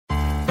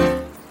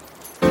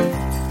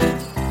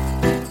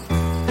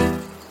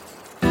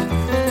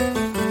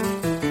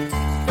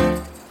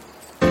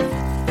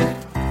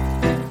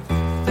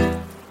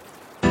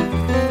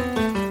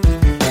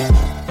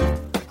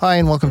Hi,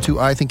 and welcome to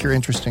I Think You're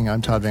Interesting.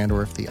 I'm Todd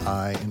Vandorf, the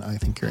I in I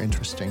Think You're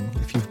Interesting.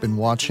 If you've been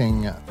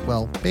watching,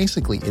 well,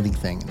 basically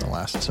anything in the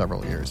last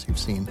several years, you've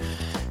seen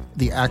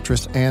the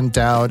actress Ann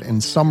Dowd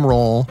in some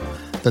role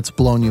that's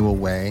blown you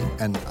away.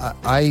 And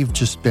I've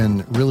just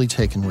been really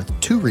taken with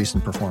two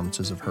recent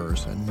performances of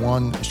hers. And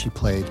one, she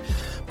played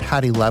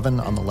Patti Levin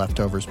on The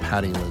Leftovers.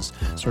 Patti was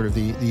sort of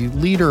the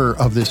leader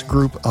of this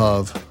group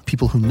of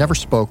people who never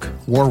spoke,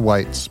 wore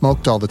white,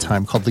 smoked all the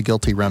time, called the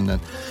Guilty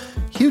Remnant.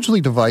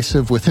 Hugely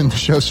divisive within the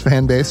show's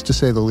fan base, to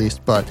say the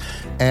least, but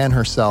Anne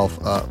herself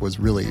was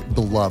really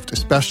beloved,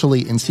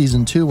 especially in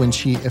season 2 when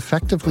she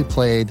effectively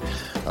played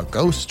a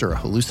ghost or a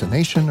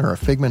hallucination or a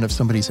figment of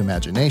somebody's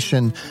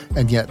imagination,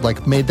 and yet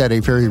made that a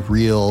very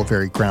real,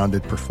 very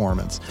grounded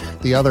performance.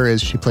 The other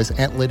is she plays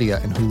Aunt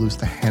Lydia in Hulu's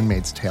The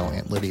Handmaid's Tale.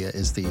 Aunt Lydia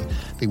is the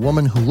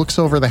woman who looks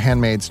over the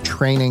handmaids'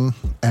 training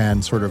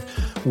and sort of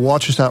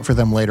watches out for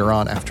them later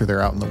on after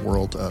they're out in the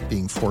world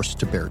being forced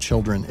to bear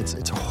children. It's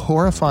a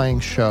horrifying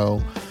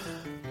show.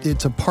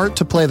 It's a part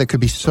to play that could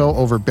be so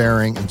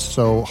overbearing and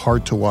so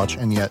hard to watch,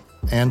 and yet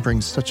Anne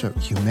brings such a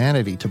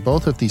humanity to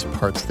both of these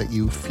parts that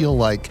you feel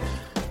like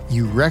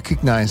you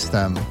recognize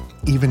them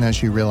even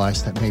as you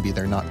realize that maybe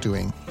they're not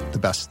doing the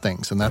best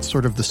things. And that's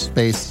sort of the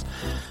space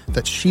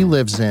that she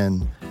lives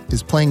in,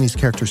 is playing these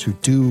characters who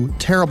do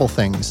terrible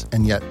things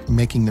and yet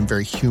making them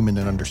very human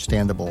and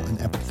understandable and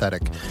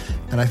empathetic.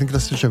 And I think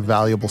that's such a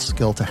valuable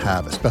skill to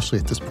have, especially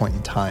at this point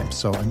in time.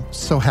 So I'm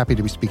so happy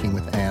to be speaking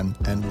with Anne,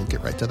 and we'll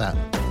get right to that.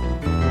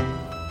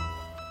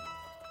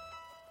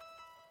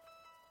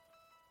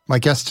 My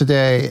guest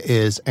today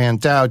is Ann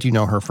Dowd. You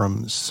know her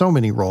from so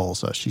many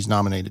roles. She's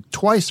nominated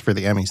twice for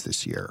the Emmys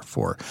this year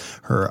for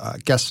her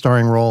guest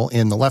starring role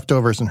in The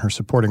Leftovers and her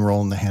supporting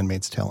role in The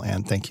Handmaid's Tale.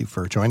 Ann, thank you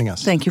for joining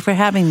us. Thank you for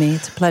having me.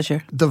 It's a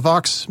pleasure. The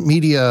Vox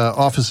Media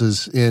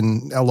offices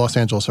in Los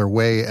Angeles are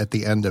way at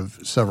the end of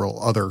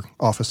several other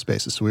office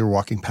spaces. So we were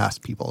walking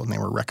past people and they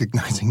were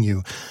recognizing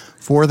you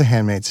for The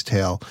Handmaid's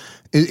Tale.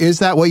 Is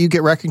that what you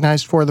get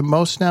recognized for the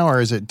most now,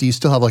 or do you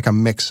still have a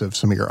mix of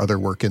some of your other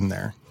work in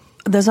there?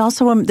 There's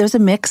also there's a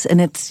mix,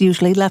 and it's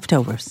usually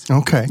leftovers.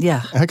 Okay.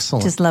 Yeah.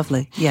 Excellent. Just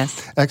lovely.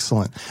 Yes.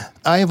 Excellent.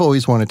 I have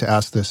always wanted to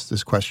ask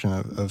this question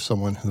of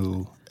someone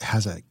who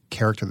has a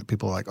character that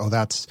people are like, oh,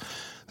 that's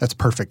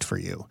perfect for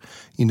you.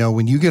 You know,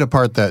 when you get a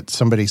part that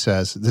somebody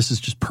says, this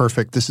is just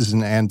perfect, this is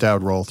an Ann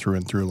Dowd role through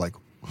and through,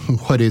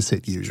 what is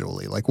it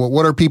usually?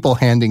 What are people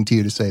handing to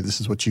you to say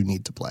this is what you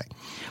need to play?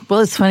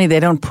 Well, it's funny.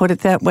 They don't put it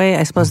that way.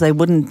 I suppose they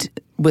wouldn't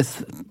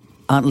with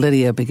Aunt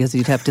Lydia, because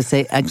you'd have to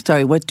say, I'm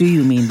sorry, what do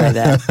you mean by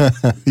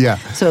that? Yeah.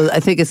 So I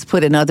think it's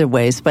put in other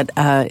ways. But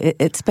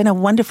it's been a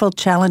wonderful,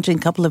 challenging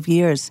couple of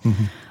years.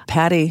 Mm-hmm.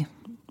 Patty,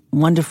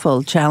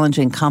 wonderful,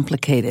 challenging,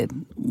 complicated.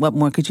 What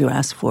more could you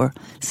ask for?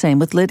 Same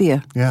with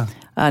Lydia. Yeah.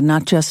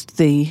 Not just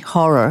the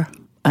horror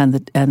and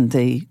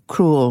the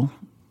cruel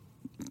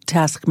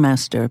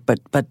taskmaster, but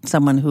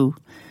someone who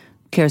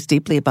cares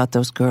deeply about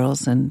those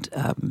girls, and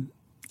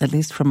at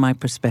least from my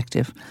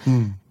perspective.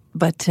 Mm.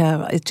 But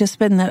it's just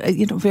been,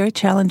 very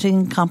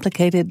challenging,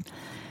 complicated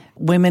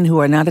women who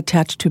are not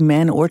attached to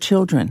men or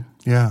children.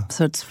 Yeah.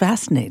 So it's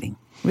fascinating.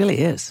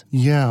 Really is.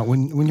 Yeah.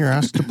 When you're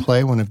asked to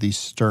play one of these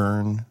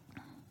stern,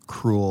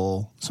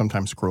 cruel,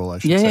 sometimes cruel, I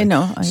should say. Yeah,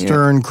 no.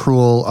 Stern,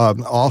 cruel,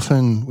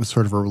 often with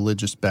sort of a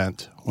religious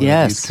bent, one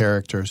of these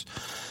characters.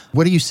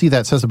 What do you see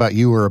that says about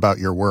you or about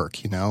your work?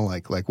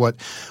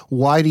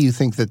 Why do you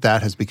think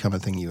that has become a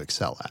thing you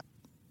excel at?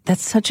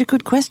 That's such a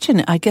good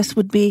question. I guess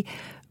would be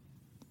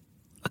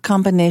a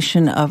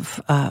combination of,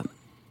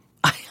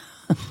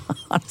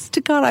 honest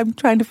to God, I'm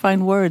trying to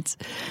find words.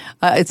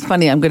 It's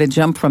funny, I'm going to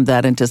jump from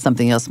that into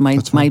something else.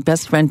 My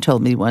best friend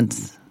told me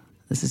once,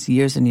 this is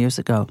years and years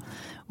ago,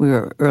 we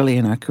were early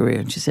in our career,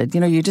 and she said,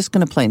 you're just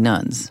going to play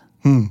nuns.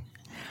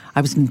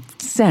 I was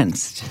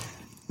incensed.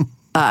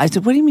 I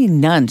said, what do you mean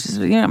nuns? She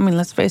said,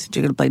 let's face it,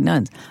 you're going to play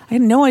nuns. I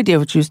had no idea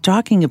what she was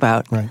talking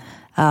about. Right.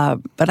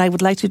 But I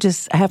would like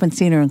to I haven't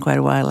seen her in quite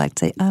a while. I'd like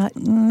to say,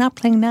 not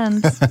playing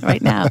nuns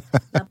right now.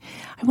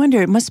 I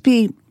wonder, it must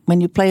be when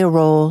you play a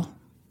role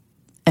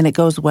and it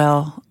goes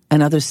well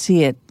and others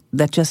see it,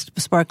 that just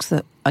sparks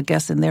I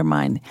guess in their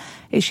mind,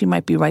 hey, she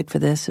might be right for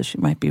this or she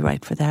might be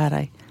right for that.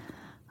 I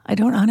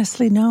don't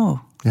honestly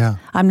know. Yeah.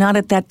 I'm not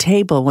at that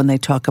table when they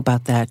talk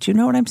about that. You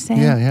know what I'm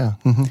saying? Yeah, yeah.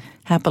 Mm-hmm.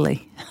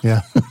 Happily.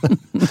 Yeah.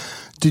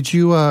 Did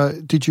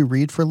you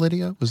read for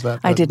Lydia? Was that?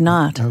 I did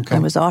not. Okay. I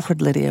was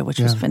offered Lydia, which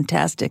was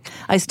fantastic.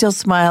 I still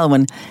smile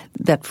when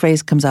that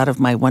phrase comes out of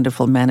my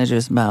wonderful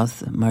manager's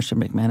mouth. Marsha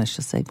McManus,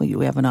 she'll say, well, you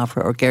have an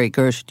offer. Or Gary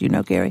Gersh. Do you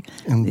know Gary?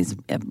 He's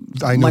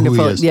I know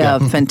wonderful, who he is. Yeah,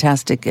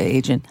 fantastic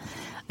agent.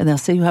 And they'll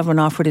say, you have an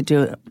offer to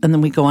do it. And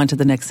then we go on to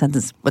the next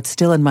sentence. What's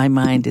still in my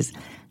mind is,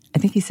 I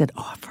think he said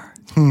offer.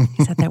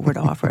 He said that word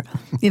offer.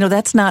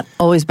 That's not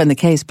always been the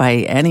case by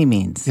any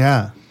means.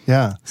 Yeah.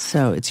 Yeah.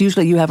 So it's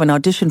usually you have an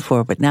audition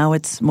for, but now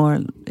it's more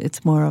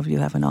of you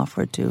have an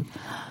offer to.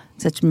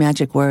 Such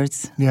magic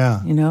words.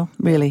 Yeah.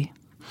 Really.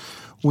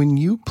 When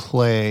you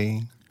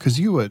play, because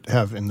you would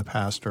have in the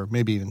past, or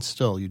maybe even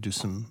still, you do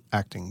some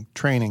acting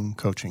training,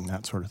 coaching,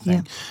 that sort of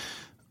thing. Yeah.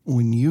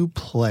 when you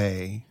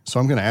play, so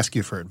I'm going to ask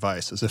you for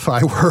advice as if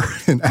I were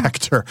an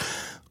actor,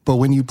 but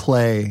when you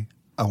play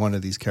one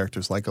of these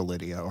characters like a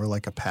Lydia or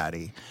like a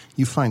Patti,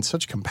 you find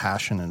such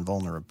compassion and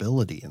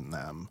vulnerability in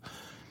them,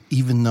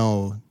 even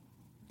though,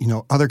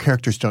 other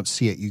characters don't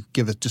see it. You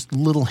give it just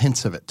little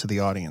hints of it to the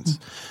audience,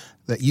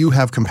 that you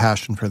have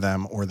compassion for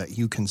them or that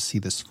you can see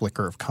this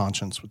flicker of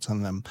conscience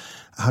within them.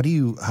 How do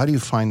you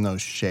find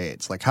those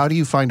shades? Like, how do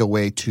you find a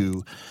way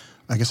to,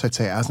 I guess I'd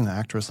say as an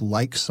actress,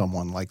 like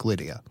someone like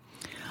Lydia?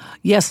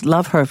 Yes,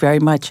 love her very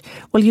much.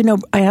 Well,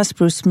 I asked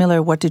Bruce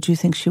Miller, what did you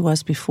think she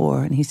was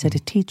before? And he said, a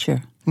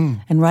teacher.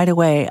 And right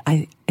away,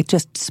 it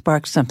just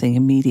sparked something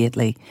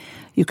immediately.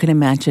 You can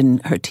imagine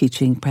her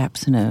teaching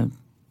perhaps in an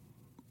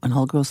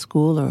all-girls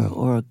school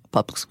or a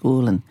public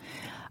school and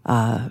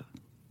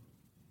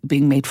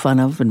being made fun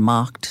of and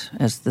mocked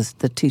as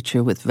the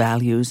teacher with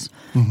values.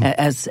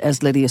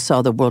 As Lydia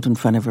saw the world in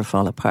front of her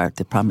fall apart,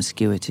 the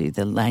promiscuity,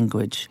 the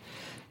language,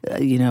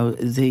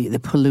 the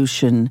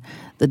pollution,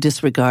 the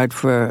disregard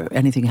for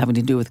anything having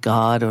to do with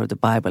God or the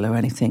Bible or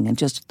anything, and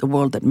just the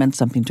world that meant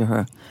something to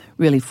her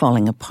really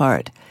falling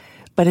apart.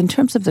 But in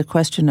terms of the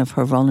question of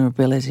her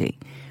vulnerability,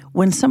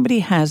 when somebody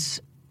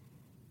has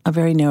a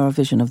very narrow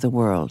vision of the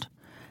world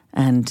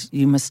and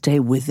you must stay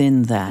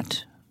within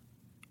that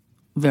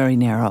very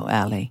narrow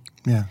alley,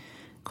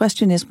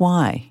 question is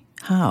why?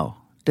 How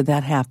did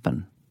that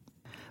happen?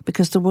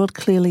 Because the world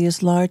clearly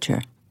is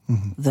larger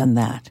than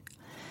that.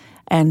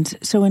 And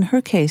so in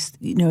her case,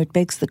 it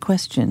begs the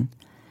question,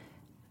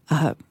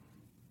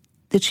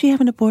 did she have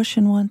an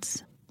abortion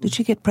once? Did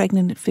she get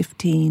pregnant at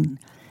 15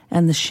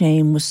 and the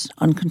shame was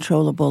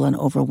uncontrollable and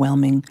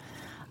overwhelming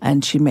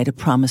and she made a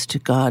promise to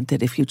God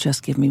that if you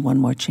just give me one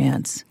more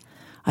chance,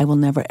 I will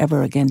never,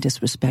 ever again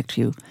disrespect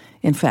you.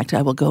 In fact,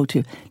 I will go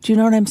to... Do you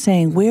know what I'm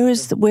saying? Where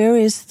is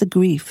the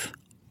grief?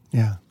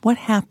 Yeah. What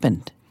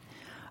happened?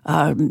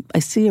 I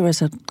see her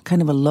as a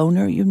kind of a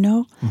loner,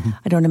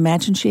 I don't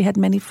imagine she had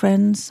many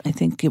friends. I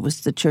think it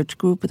was the church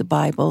group with the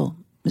Bible,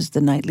 was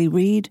the nightly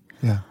read,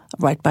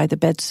 right by the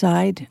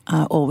bedside,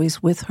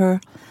 always with her.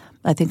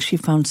 I think she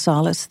found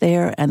solace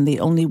there, and the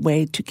only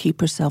way to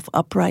keep herself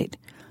upright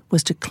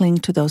was to cling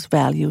to those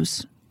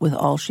values with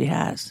all she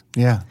has.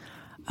 Yeah.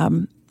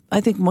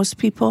 I think most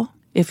people,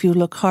 if you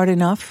look hard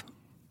enough,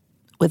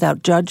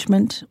 without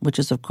judgment, which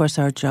is, of course,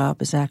 our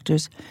job as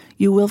actors,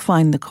 you will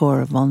find the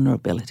core of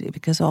vulnerability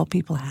because all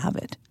people have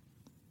it.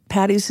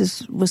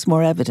 Patti's was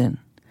more evident,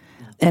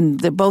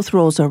 and both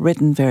roles are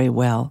written very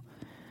well.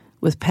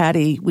 With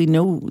Patti, we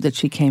know that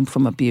she came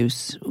from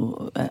abuse,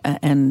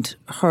 and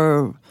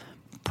her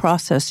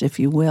process, if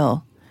you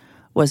will,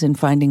 was in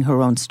finding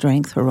her own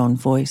strength, her own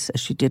voice,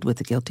 as she did with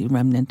the Guilty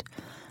Remnant.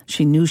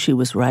 She knew she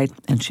was right,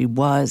 and she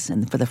was,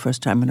 and for the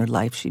first time in her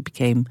life, she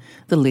became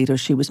the leader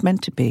she was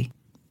meant to be.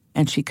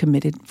 And she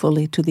committed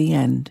fully to the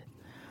end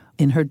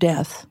in her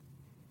death.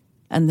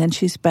 And then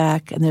she's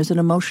back, and there's an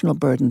emotional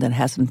burden that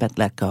hasn't been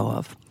let go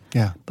of.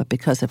 Yeah. But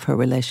because of her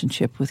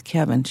relationship with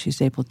Kevin, she's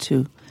able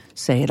to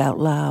say it out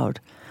loud.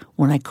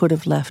 When I could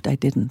have left, I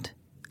didn't.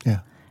 Yeah.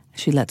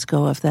 She lets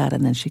go of that,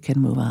 and then she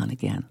can move on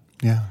again.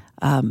 Yeah.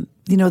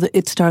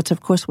 It starts, of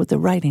course, with the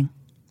writing.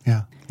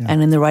 Yeah.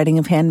 And in the writing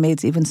of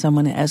Handmaids, even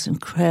someone as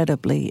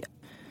incredibly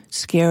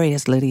scary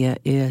as Lydia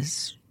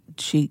is,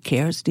 she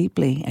cares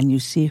deeply, and you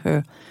see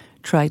her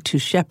try to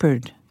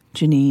shepherd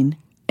Janine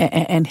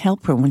and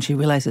help her when she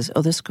realizes,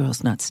 oh, this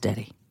girl's not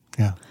steady.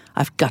 Yeah.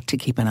 I've got to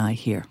keep an eye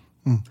here,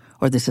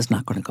 or this is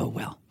not going to go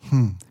well.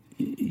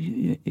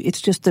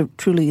 It's just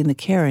truly in the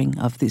caring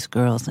of these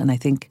girls, and I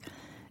think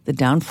the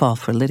downfall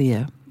for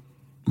Lydia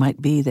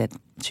might be that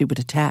she would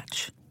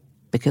attach,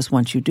 because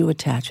once you do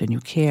attach and you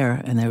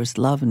care and there is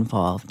love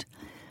involved,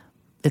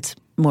 it's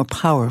more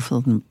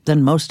powerful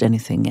than most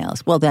anything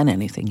else. Well, than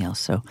anything else.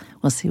 So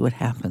we'll see what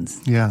happens.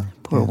 Yeah.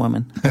 Poor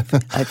woman.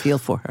 I feel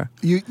for her.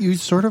 You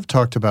sort of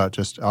talked about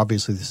just,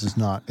 obviously this is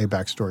not a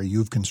backstory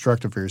you've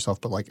constructed for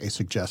yourself, but like a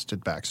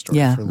suggested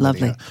backstory for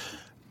Lydia. Lovely.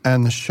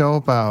 And the show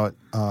about,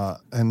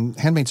 and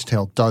Handmaid's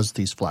Tale does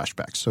these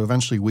flashbacks. So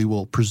eventually we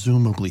will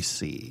presumably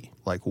see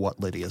like what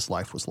Lydia's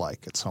life was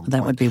like at some point.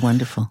 That would be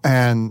wonderful.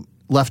 And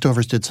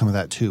Leftovers did some of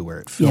that too, where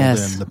it filled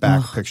in the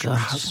back picture.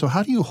 Gosh. So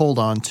how do you hold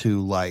on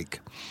to like,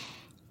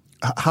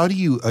 how do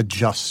you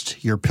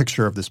adjust your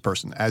picture of this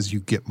person as you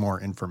get more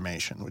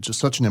information, which is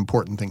such an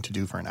important thing to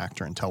do for an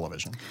actor in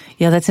television?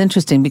 Yeah, that's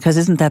interesting, because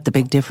isn't that the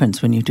big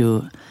difference when you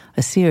do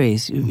a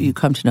series? You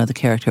come to know the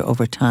character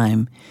over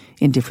time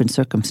in different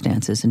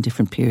circumstances, in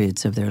different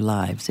periods of their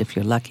lives, if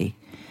you're lucky.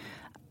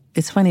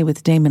 It's funny,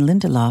 with Damon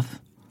Lindelof,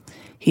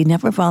 he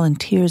never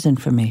volunteers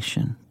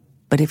information,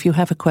 but if you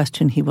have a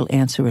question, he will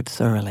answer it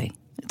thoroughly.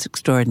 It's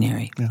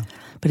extraordinary. Yeah.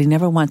 But he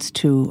never wants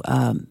to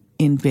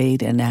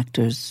invade an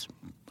actor's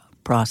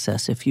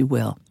process, if you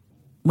will.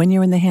 When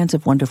you're in the hands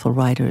of wonderful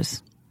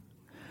writers,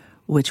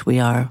 which we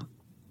are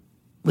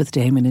with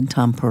Damon and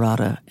Tom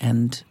Perrotta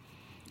and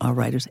our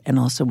writers, and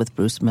also with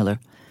Bruce Miller,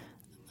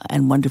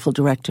 and wonderful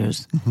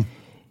directors,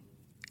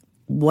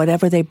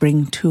 whatever they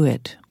bring to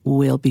it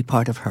will be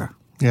part of her.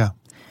 Yeah.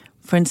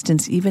 For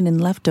instance, even in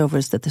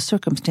Leftovers, that the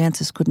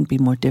circumstances couldn't be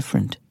more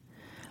different.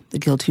 the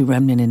guilty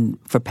remnant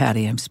for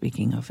Patti I'm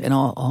speaking of, and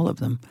all of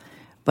them.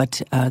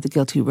 But the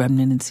guilty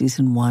remnant in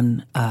season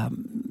 1,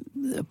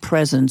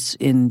 presence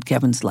in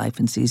Kevin's life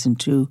in season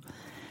 2,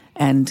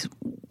 and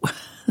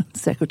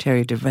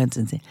Secretary of Defense.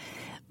 And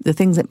the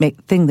thing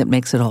that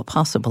makes it all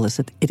possible is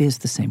that it is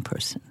the same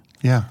person.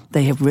 Yeah.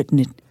 They have written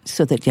it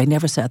so that I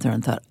never sat there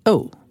and thought,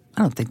 oh,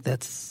 I don't think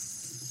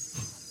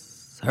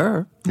that's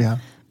her. Yeah.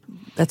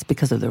 That's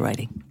because of the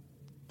writing,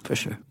 for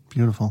sure.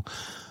 Beautiful.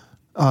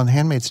 On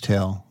Handmaid's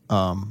Tale,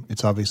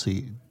 it's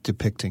obviously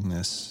depicting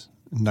this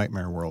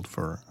nightmare world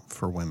for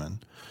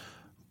women.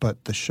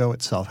 But the show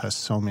itself has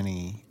so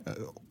many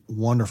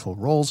wonderful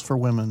roles for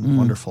women,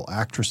 wonderful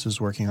actresses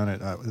working on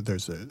it.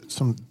 There's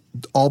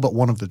all but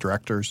one of the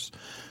directors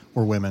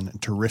were women,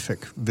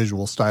 terrific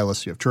visual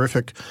stylists. You have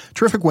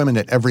terrific women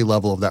at every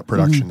level of that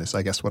production is,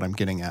 I guess, what I'm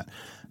getting at.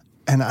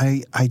 And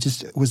I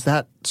just, was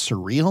that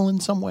surreal in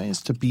some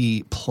ways to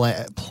be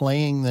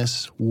playing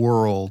this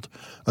world,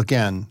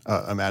 again,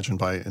 imagined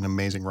by an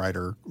amazing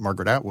writer,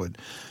 Margaret Atwood,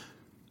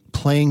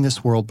 playing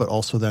this world, but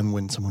also then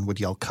when someone would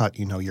yell cut,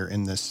 you're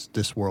in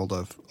this world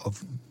of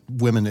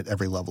women at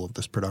every level of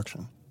this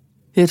production.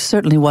 It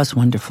certainly was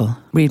wonderful.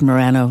 Reed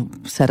Morano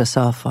set us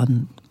off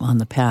on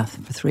the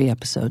path for 3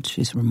 episodes.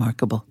 She's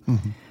remarkable.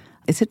 Mm-hmm.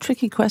 It's a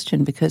tricky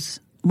question because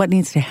what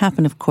needs to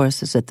happen, of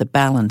course, is that the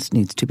balance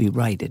needs to be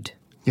righted.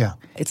 Yeah.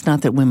 It's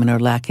not that women are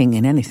lacking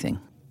in anything.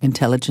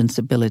 Intelligence,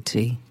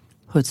 ability,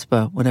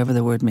 chutzpah, whatever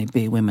the word may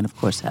be. Women, of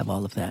course, have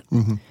all of that.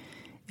 Mm-hmm.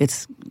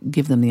 It's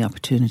give them the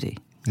opportunity.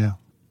 Yeah.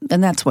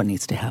 And that's what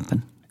needs to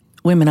happen.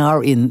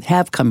 Women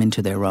have come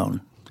into their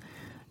own.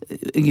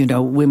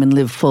 Women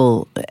live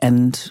full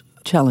and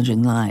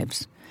challenging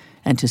lives.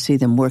 And to see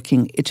them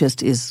working, it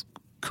just is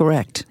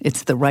correct.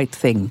 It's the right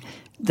thing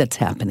that's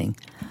happening.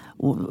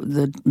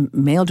 The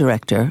male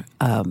director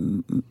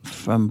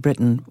from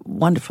Britain,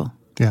 wonderful.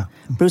 Yeah.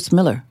 Bruce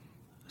Miller,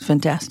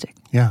 fantastic.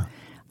 Yeah.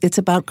 It's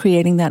about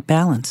creating that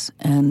balance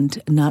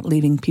and not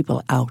leaving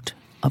people out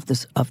of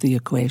the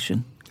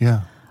equation.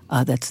 Yeah.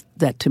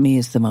 That to me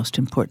is the most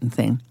important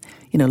thing.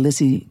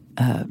 Lizzie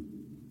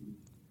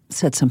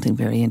said something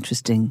very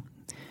interesting.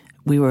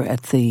 We were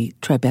at the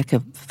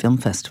Tribeca Film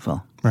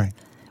Festival. Right.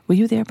 Were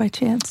you there by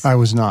chance? I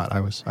was not. I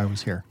was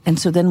here. And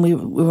so then we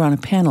were on a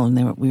panel,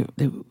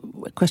 and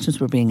questions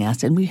were being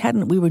asked, and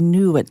we were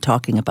new at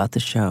talking about the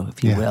show,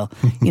 if you will.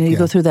 You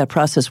go through that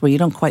process where you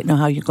don't quite know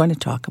how you're going to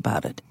talk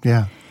about it.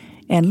 Yeah.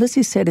 And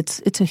Lizzie said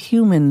it's a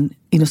human.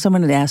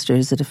 Someone had asked her,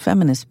 "Is it a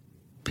feminist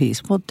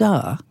piece?" Well,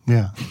 duh.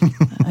 Yeah.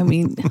 I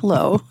mean,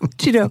 hello.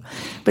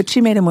 But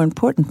she made a more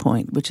important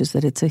point, which is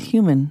that it's a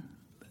human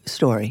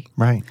story.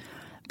 Right.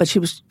 But she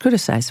was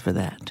criticized for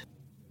that.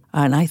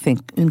 And I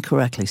think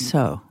incorrectly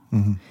so.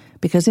 Mm-hmm.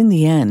 Because in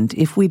the end,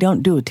 if we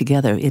don't do it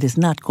together, it is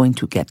not going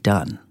to get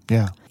done.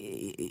 Yeah.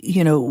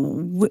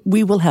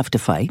 We will have to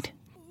fight.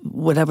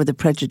 Whatever the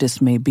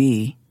prejudice may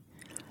be,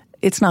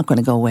 it's not going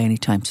to go away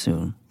anytime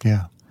soon.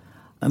 Yeah.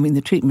 I mean,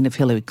 the treatment of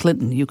Hillary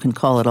Clinton, you can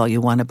call it all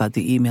you want about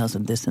the emails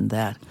and this and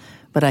that.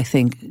 But I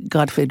think,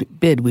 God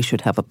forbid, we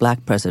should have a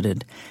black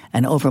president,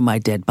 and over my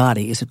dead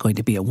body, is it going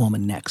to be a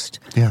woman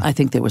next? Yeah. I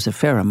think there was a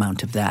fair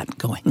amount of that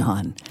going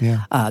on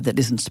that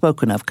isn't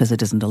spoken of because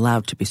it isn't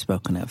allowed to be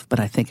spoken of.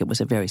 But I think it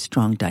was a very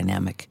strong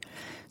dynamic.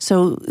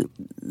 So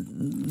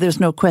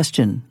there's no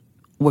question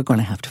we're going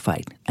to have to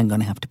fight and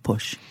going to have to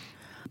push.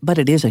 But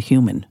it is a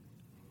human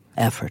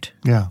effort.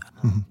 Yeah.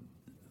 Mm-hmm.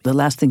 The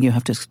last thing you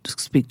have to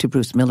speak to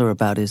Bruce Miller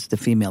about is the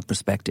female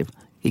perspective.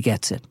 He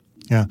gets it.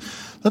 Yeah.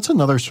 That's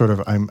another sort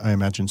of, I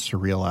imagine,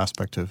 surreal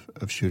aspect of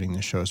shooting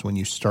this show is when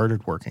you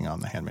started working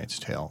on The Handmaid's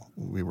Tale,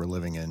 we were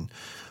living in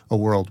a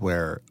world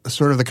where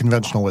sort of the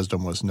conventional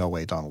wisdom was no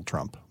way Donald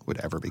Trump would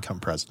ever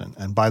become president.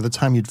 And by the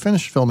time you'd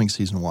finished filming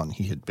season 1,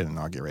 he had been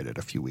inaugurated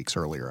a few weeks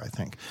earlier, I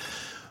think.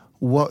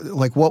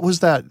 What was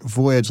that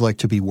voyage like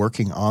to be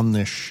working on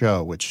this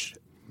show, which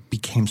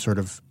became sort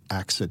of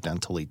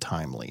accidentally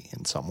timely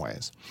in some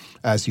ways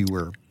as you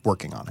were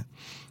working on it?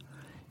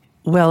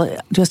 Well,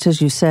 just as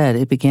you said,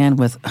 it began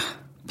with,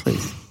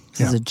 please,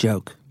 this is a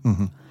joke.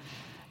 Mm-hmm.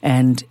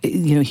 And,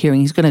 hearing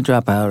he's going to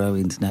drop out.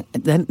 He's not.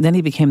 Then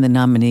he became the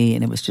nominee,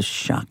 and it was just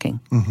shocking.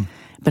 Mm-hmm.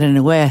 But in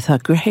a way, I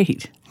thought,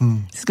 great.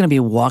 It's going to be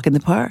a walk in the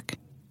park.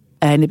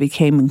 And it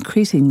became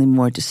increasingly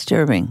more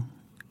disturbing.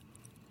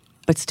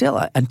 But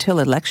still, until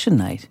election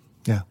night.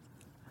 Yeah.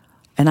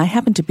 And I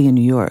happened to be in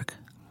New York.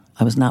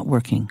 I was not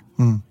working,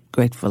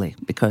 gratefully,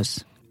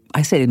 because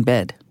I stayed in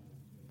bed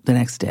the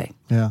next day.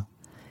 Yeah.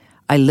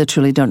 I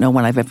literally don't know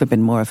when I've ever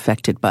been more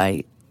affected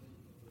by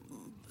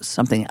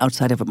something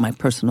outside of my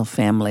personal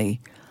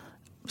family,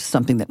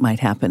 something that might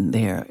happen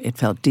there. It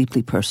felt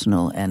deeply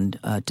personal and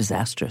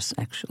disastrous,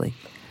 actually.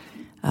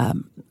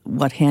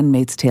 What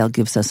Handmaid's Tale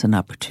gives us an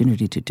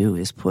opportunity to do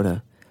is put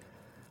a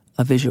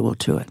visual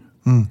to it,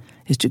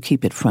 is to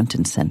keep it front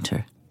and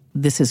center.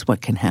 This is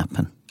what can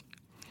happen.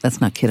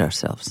 Let's not kid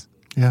ourselves.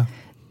 Yeah.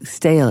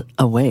 Stay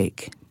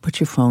awake.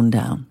 Put your phone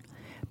down.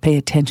 Pay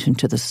attention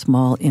to the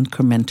small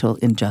incremental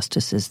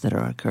injustices that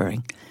are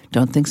occurring.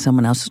 Don't think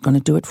someone else is going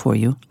to do it for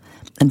you.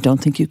 And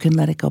don't think you can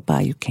let it go by.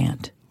 You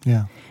can't.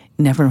 Yeah.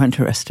 never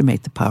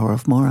underestimate the power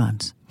of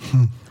morons.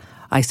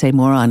 I say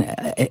moron,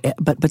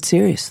 but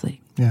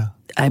seriously. Yeah.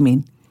 I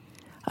mean,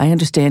 I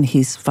understand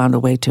he's found a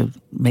way to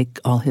make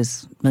all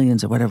his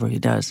millions or whatever he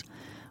does.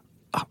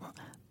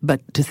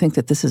 But to think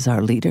that this is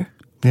our leader?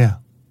 Yeah.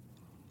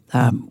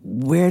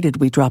 Where did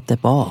we drop the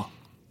ball?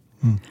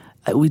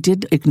 We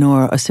did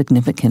ignore a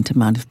significant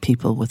amount of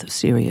people with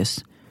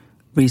serious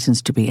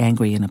reasons to be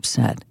angry and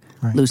upset,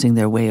 right. losing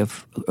their way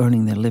of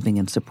earning their living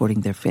and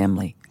supporting their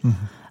family.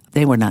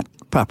 They were not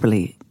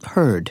properly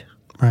heard.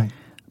 Right.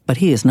 But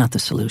he is not the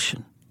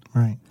solution.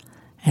 Right.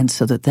 And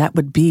so that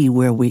would be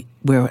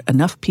where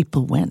enough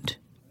people went.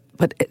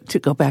 But to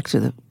go back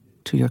to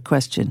your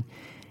question,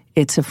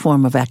 it's a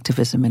form of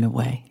activism in a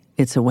way.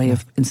 It's a way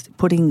of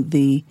putting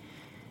the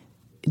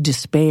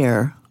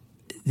despair,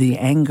 the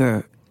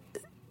anger,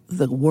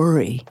 the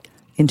worry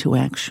into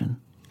action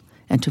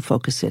and to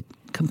focus it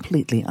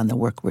completely on the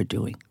work we're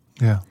doing.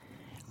 Yeah.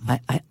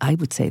 I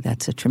would say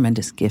that's a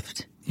tremendous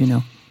gift, you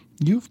know.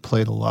 You've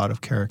played a lot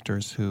of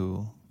characters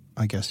who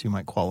I guess you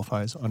might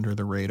qualify as under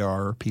the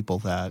radar, or people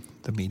that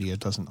the media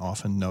doesn't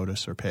often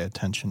notice or pay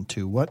attention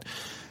to. What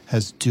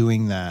has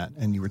doing that,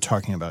 and you were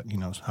talking about, you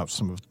know, how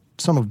some of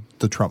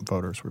the Trump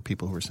voters were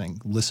people who were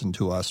saying, listen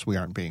to us, we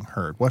aren't being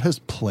heard. What has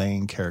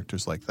playing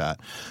characters like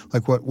that,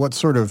 like what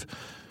sort of,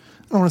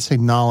 I don't want to say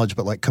knowledge,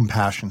 but like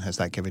compassion has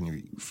that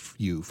given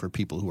you for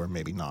people who are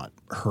maybe not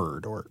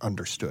heard or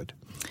understood?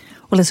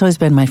 Well, it's always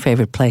been my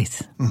favorite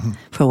place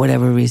for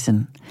whatever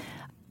reason.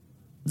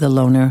 The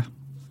loner,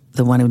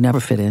 the one who never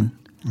fit in,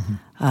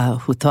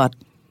 who thought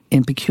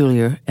in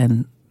peculiar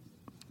and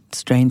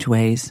strange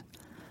ways,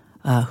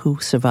 who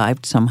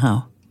survived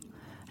somehow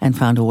and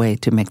found a way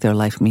to make their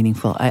life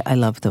meaningful. I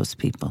love those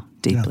people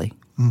deeply.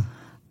 Yeah.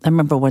 I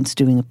remember once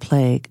doing a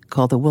play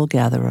called The Wool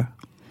Gatherer,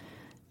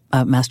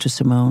 Master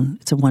Simone.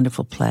 It's a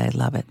wonderful play. I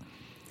love it.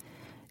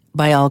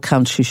 By all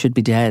accounts, she should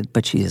be dead,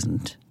 but she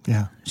isn't.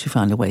 Yeah. She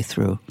found a way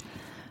through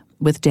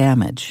with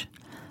damage.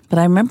 But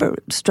I remember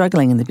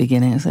struggling in the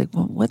beginning. I was like,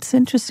 well, what's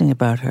interesting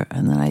about her?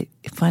 And then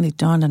it finally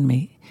dawned on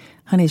me,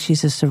 honey,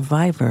 she's a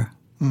survivor.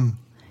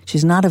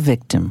 She's not a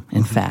victim,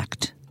 in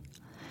fact.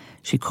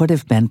 She could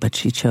have been, but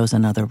she chose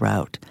another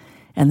route.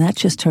 And that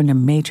just turned a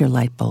major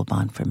light bulb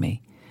on for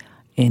me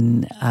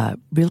in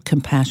real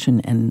compassion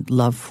and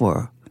love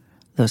for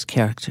those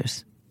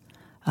characters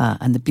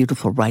and the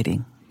beautiful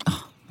writing.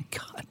 Oh, my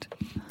God.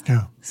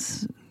 Yeah.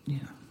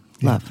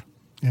 Love.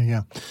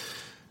 Yeah.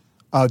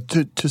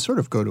 To sort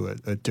of go to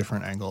a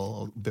different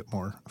angle, a bit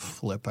more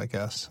flip, I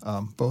guess,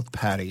 both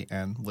Patti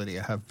and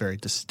Lydia have very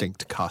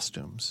distinct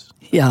costumes.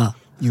 Yeah.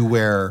 You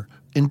wear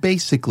in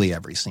basically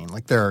every scene.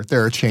 Like there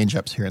are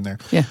change-ups here and there.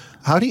 Yeah.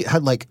 How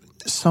like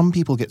some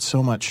people get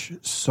so much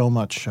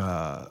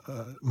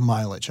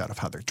mileage out of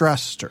how they're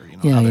dressed or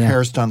how their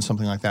hair's done,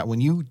 something like that.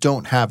 When you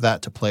don't have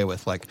that to play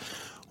with, like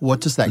what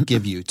does that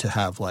give you to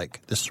have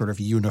like this sort of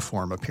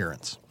uniform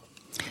appearance?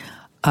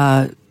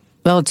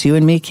 Well, it's you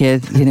and me,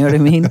 kid. You know what I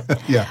mean?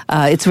 Yeah.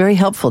 It's very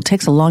helpful. It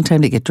takes a long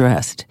time to get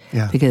dressed.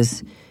 Yeah.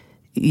 Because,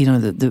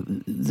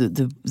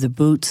 the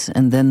boots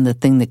and then the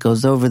thing that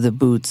goes over the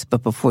boots.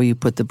 But before you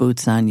put the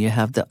boots on, you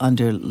have the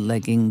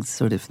underlegging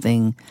sort of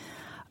thing.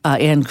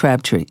 Ann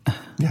Crabtree.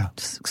 Yeah.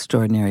 Just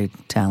extraordinary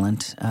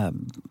talent.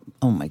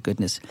 Oh, my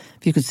goodness.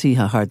 If you could see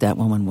how hard that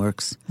woman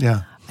works.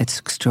 Yeah. It's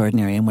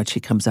extraordinary and what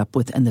she comes up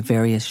with and the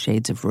various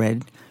shades of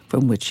red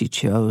from which she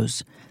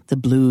chose. The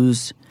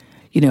blues.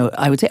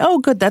 I would say, oh,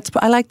 good,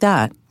 I like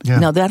that. Yeah.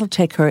 Now, that'll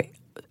take her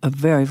a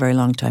very, very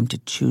long time to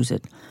choose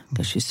it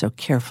because she's so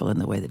careful in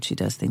the way that she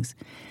does things.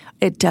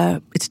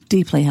 It's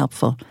deeply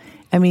helpful.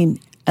 I mean,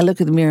 I look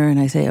at the mirror and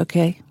I say,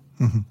 okay,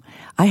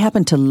 I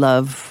happen to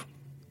love,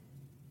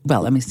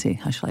 well, let me see,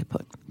 how shall I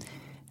put?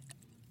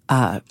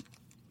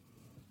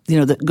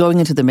 Going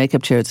into the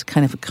makeup chair, it's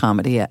kind of a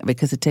comedy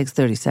because it takes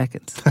 30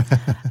 seconds.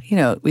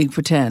 We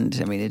pretend.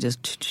 I mean, it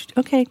just,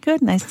 okay,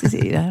 good, nice to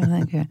see you. I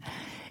don't think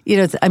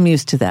I'm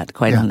used to that,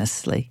 quite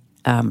honestly.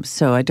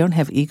 So I don't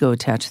have ego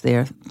attached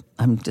there.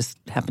 I'm just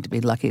happen to be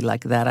lucky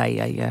like that.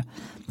 I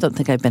don't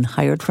think I've been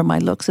hired for my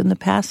looks in the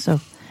past. So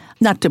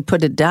not to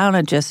put it down,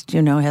 it just,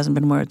 hasn't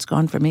been where it's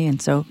gone for me.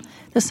 And so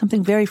there's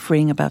something very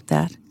freeing about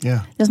that.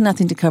 Yeah. There's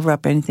nothing to cover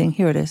up anything.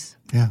 Here it is.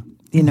 Yeah.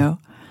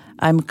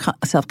 I'm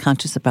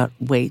self-conscious about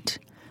weight.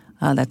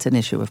 That's an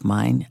issue of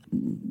mine,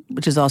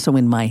 which is also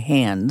in my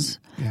hands,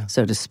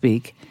 so to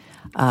speak.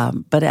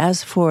 But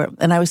as for,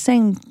 and I was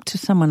saying to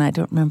someone, I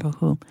don't remember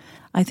who,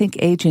 I think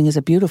aging is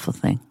a beautiful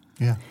thing.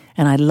 Yeah.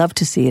 And I love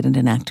to see it in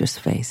an actor's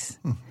face.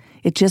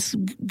 It just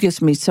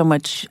gives me so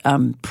much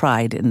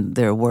pride in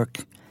their work,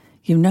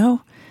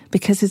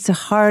 because it's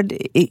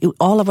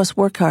all of us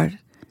work hard.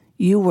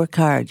 You work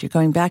hard. You're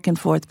going back and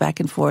forth, back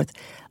and forth.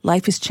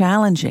 Life is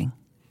challenging.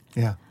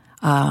 Yeah.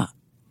 Oh,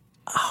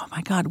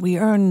 my God, we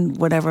earn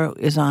whatever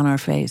is on our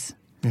face.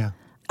 Yeah.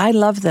 I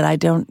love that I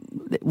don't,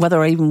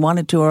 whether I even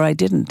wanted to or I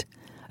didn't,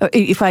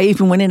 If I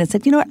even went in and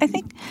said, you know what, I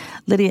think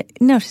Lydia,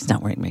 no, she's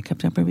not wearing makeup.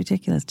 Don't be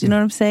ridiculous. Do you know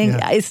what I'm saying?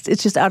 Yeah. It's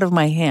just out of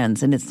my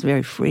hands, and it's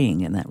very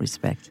freeing in that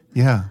respect.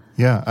 Yeah.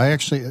 I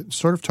actually,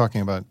 sort of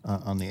talking about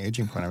on the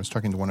aging point, I was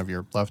talking to one of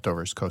your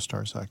Leftovers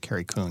co-stars,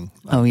 Carrie Coon,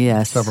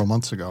 several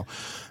months ago,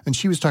 and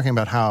she was talking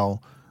about how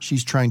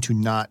she's trying to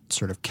not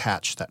sort of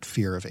catch that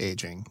fear of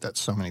aging that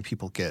so many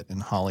people get in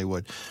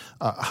Hollywood.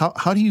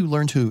 How do you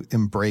learn to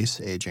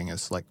embrace aging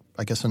as, like,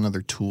 I guess,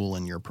 another tool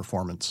in your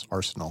performance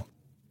arsenal?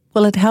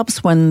 Well, it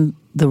helps when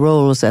the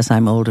roles, as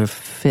I'm older,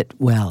 fit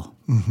well.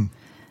 Mm-hmm.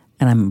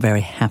 And I'm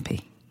very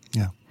happy.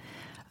 Yeah.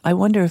 I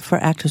wonder if for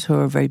actors who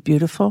are very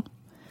beautiful,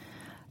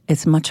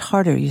 it's much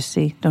harder, you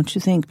see, don't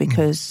you think?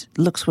 Because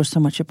looks were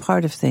so much a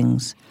part of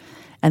things.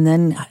 And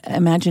then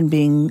imagine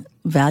being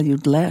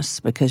valued less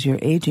because you're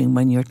aging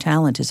when your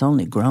talent has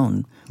only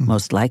grown,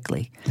 most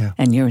likely. Yeah.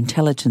 And your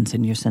intelligence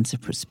and your sense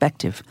of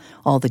perspective,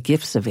 all the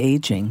gifts of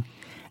aging.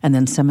 And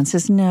then someone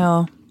says,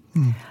 no.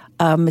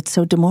 It's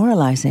so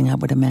demoralizing, I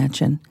would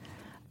imagine.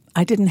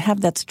 I didn't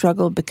have that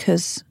struggle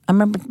because I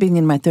remember being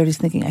in my 30s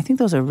thinking, I think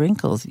those are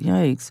wrinkles.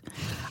 Yikes.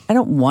 I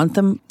don't want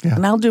them. Yeah.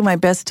 And I'll do my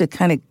best to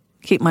kind of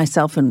keep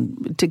myself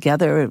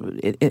together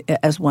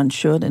as one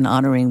should and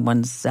honoring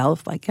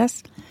oneself, I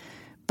guess.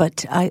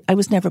 But I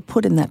was never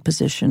put in that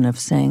position of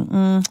saying,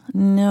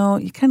 no,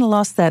 you kind of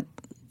lost that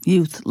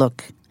youth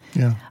look.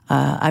 Yeah.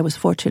 I was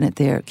fortunate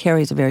there.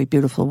 Carrie's a very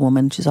beautiful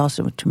woman. She's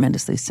also a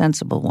tremendously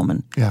sensible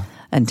woman. Yeah.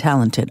 And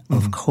talented,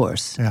 of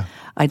course. Yeah.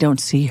 I don't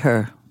see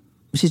her.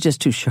 She's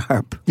just too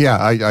sharp.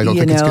 Yeah, I don't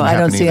think it's going to happen I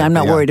don't see. either, I'm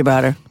not worried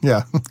about her.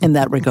 Yeah. In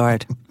that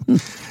regard.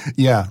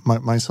 Yeah,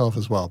 myself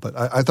as well. But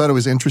I thought it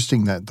was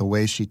interesting that the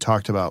way she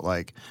talked about,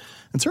 like,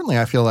 and certainly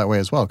I feel that way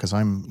as well because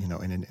I'm,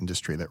 in an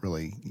industry that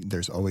really,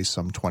 there's always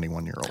some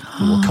 21-year-old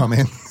who will come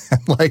in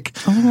and like,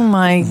 oh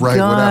my write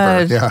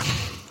God. whatever. Yeah.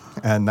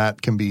 And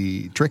that can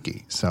be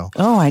tricky. So.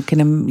 Oh, I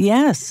can,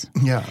 yes.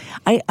 Yeah.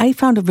 I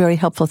found a very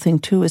helpful thing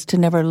too is to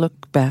never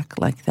look back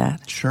like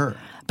that. Sure.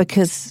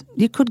 Because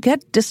you could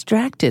get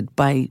distracted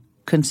by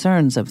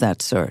concerns of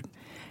that sort.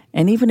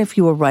 And even if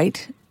you were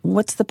right,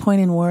 what's the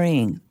point in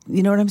worrying?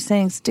 You know what I'm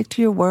saying? Stick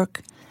to your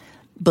work.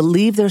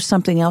 Believe there's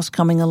something else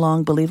coming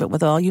along. Believe it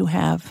with all you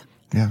have.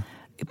 Yeah.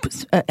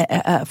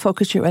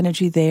 Focus your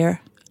energy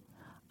there.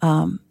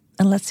 And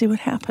let's see what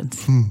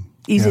happens.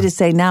 Easy to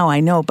say now, I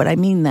know, but I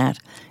mean that.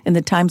 In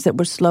the times that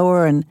were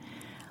slower and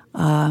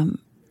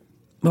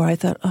where I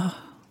thought, oh,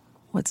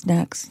 what's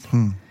next?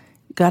 You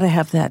got to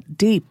have that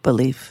deep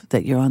belief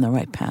that you're on the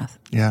right path.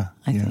 Yeah.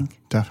 I think.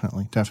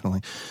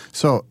 Definitely.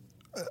 So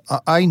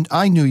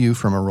I knew you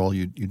from a role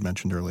you'd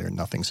mentioned earlier,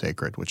 Nothing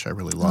Sacred, which I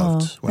really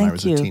loved when I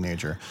was a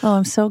teenager. Oh,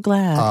 I'm so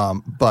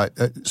glad.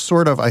 But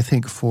sort of, I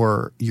think,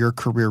 for your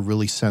career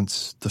really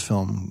since the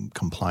film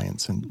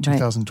Compliance in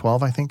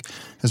 2012, I think,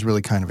 has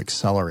really kind of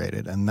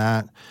accelerated. And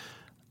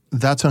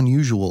that's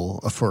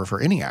unusual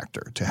for any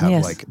actor to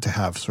have to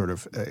have sort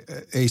of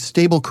a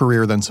stable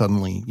career, then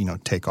suddenly,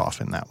 take off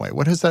in that way.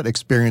 What has that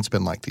experience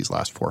been like these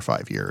last 4 or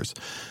 5 years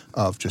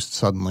of just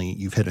suddenly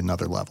you've hit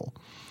another level?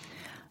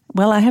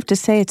 Well, I have to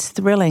say it's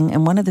thrilling,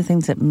 and one of the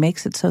things that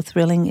makes it so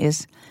thrilling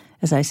is,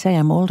 as I say,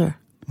 I'm older.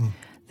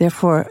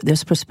 Therefore,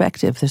 there's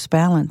perspective, there's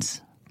balance.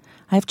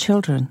 I have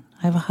children.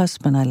 I have a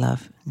husband I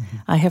love.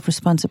 I have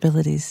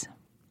responsibilities.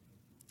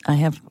 I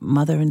have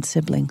mother and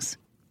siblings.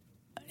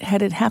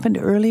 Had it happened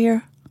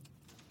earlier,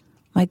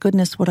 my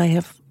goodness, would I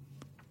have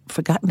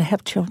forgotten to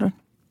have children?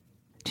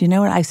 Do you know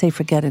what? I say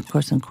forget, of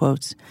course, in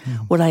quotes.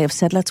 Would I have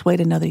said, let's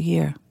wait another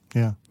year?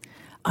 Yeah.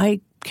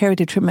 I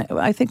carried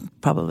I think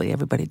probably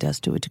everybody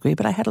does to a degree,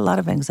 but I had a lot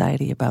of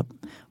anxiety about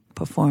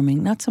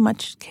performing, not so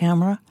much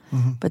camera,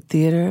 but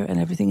theater and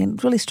everything,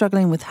 and really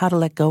struggling with how to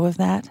let go of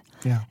that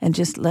and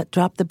just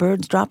drop the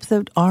birds, drop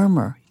the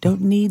armor. You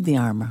don't need the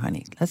armor,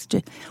 honey. Let's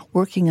just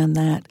working on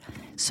that.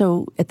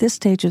 So at this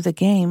stage of the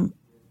game,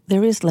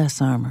 there is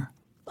less armor.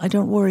 I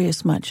don't worry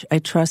as much. I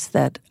trust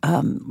that,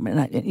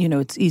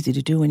 it's easy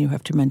to do when you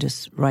have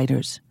tremendous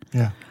writers.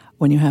 Yeah.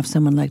 When you have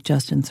someone like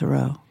Justin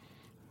Theroux.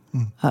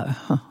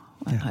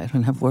 I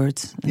don't have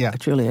words. Yeah.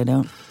 Truly, I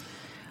don't.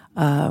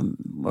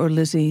 Or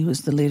Lizzie,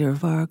 who's the leader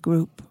of our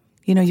group.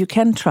 You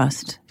can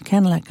trust. You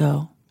can let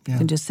go. Yeah. You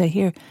can just say,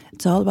 here,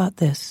 it's all about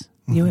this.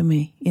 You and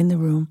me, in the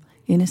room,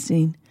 in a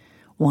scene,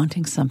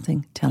 wanting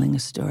something, telling a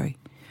story.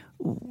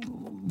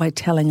 By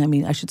telling, I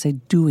mean, I should say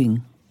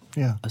doing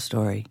a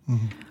story.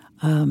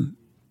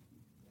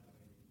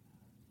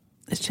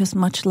 It's just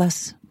much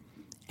less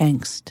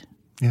angst.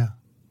 Yeah.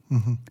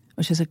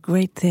 Which is a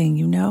great thing,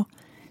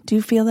 Do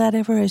you feel that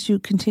ever as you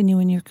continue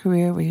in your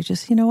career where you're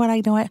just,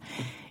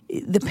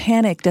 the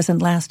panic doesn't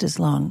last as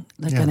long,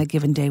 like on a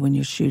given day when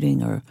you're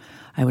shooting, or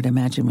I would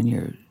imagine when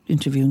you're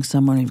interviewing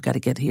someone and you've got to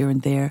get here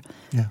and there.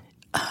 Yeah.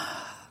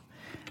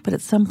 But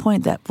at some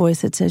point, that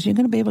voice that says, you're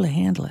going to be able to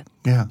handle it.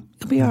 Yeah.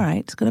 It'll be all right.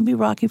 It's going to be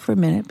rocky for a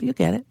minute, but you'll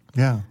get it.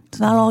 Yeah. It's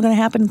not all going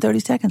to happen in 30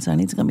 seconds,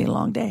 honey. It's going to be a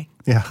long day.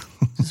 Yeah.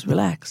 Just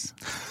relax.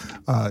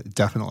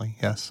 Definitely,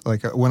 yes.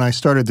 Like when I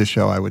started the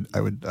show, I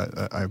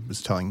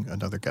was telling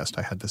another guest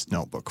I had this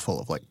notebook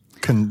full of like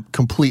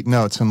complete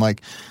notes, and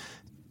like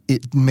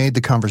it made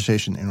the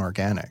conversation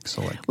inorganic.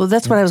 So well,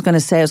 that's what I was going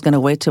to say. I was going to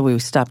wait till we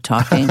stopped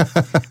talking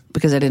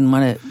because I didn't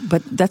want to.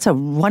 But that's a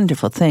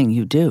wonderful thing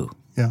you do.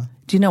 Yeah.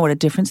 Do you know what a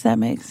difference that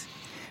makes?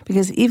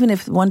 Because even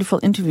if wonderful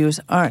interviewers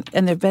aren't,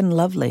 and they've been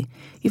lovely,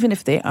 even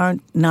if they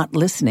aren't not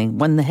listening,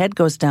 when the head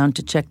goes down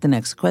to check the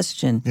next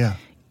question,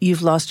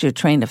 you've lost your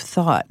train of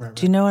thought. Right.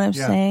 Do you know what I'm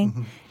saying?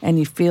 Mm-hmm. And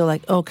you feel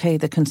like, okay,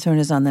 the concern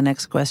is on the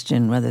next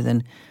question rather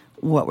than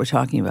what we're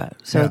talking about.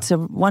 So it's a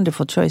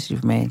wonderful choice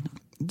you've made.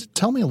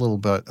 Tell me a little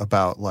bit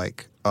about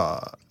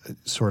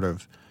sort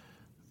of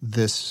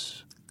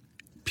this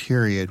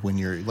period when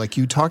you're like,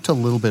 you talked a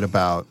little bit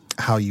about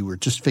how you were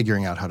just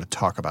figuring out how to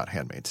talk about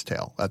Handmaid's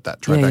Tale at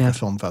that Tribeca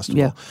Film Festival.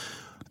 Yeah.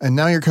 And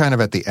now you're kind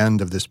of at the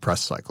end of this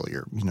press cycle.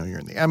 You're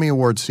in the Emmy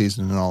Awards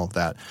season and all of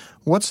that.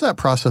 What's that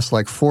process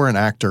like for an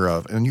actor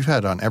and you've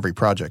had it on every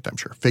project, I'm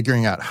sure,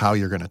 figuring out how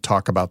you're going to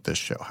talk about this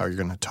show, how you're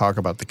going to talk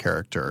about the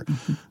character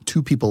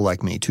to people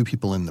like me, to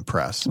people in the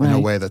press in a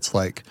way that's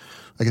like,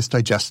 I guess,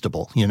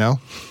 digestible, you know?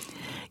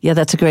 Yeah,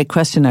 that's a great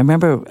question. I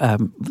remember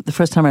the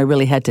first time I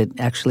really had to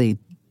actually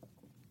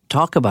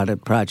talk about a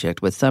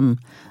project with some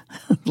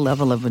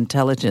level of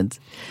intelligence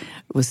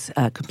was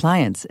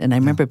compliance. And I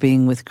remember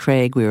being with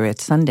Craig. We were at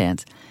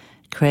Sundance.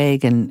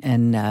 Craig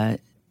and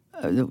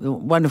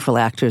wonderful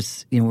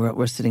actors,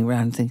 were sitting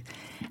around and things.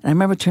 And I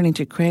remember turning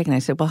to Craig and I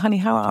said, well, honey,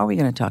 how are we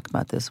going to talk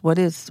about this? What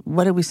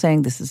are we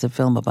saying this is a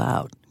film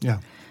about? Yeah.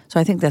 So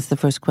I think that's the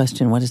first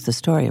question. What is the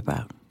story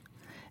about?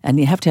 And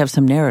you have to have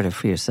some narrative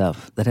for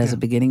yourself that has a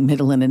beginning,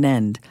 middle, and an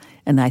end.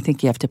 And I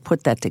think you have to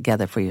put that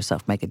together for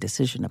yourself, make a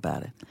decision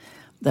about it.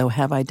 Though,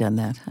 have I done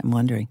that? I'm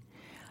wondering.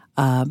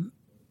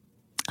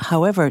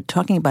 However,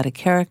 talking about a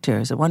character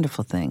is a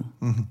wonderful thing.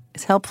 Mm-hmm.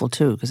 It's helpful,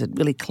 too, because it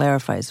really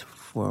clarifies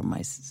for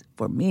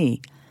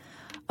me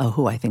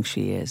who I think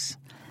she is.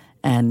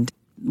 And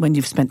when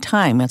you've spent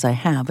time, as I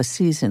have, a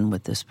season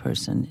with this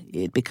person,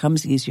 it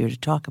becomes easier to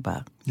talk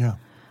about. Yeah.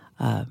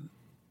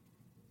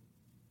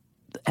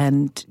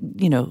 And,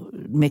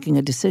 making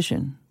a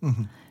decision,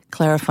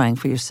 clarifying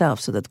for yourself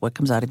so that what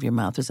comes out of your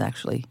mouth is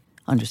actually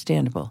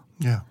understandable.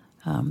 Yeah.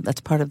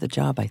 That's part of the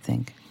job, I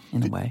think,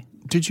 in a way.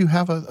 Did you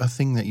have a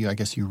thing that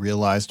you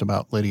realized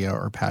about Lydia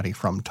or Patti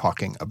from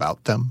talking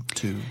about them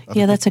to other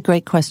people? That's a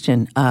great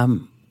question.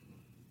 I'll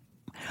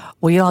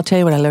tell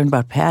you what I learned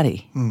about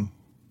Patti.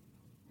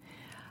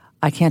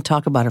 I can't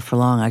talk about her for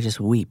long. I just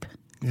weep.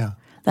 Yeah.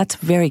 That's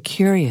very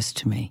curious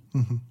to me.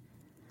 Mm-hmm.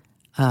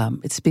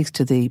 It speaks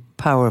to the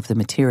power of the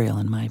material,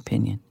 in my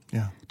opinion,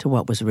 to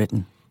what was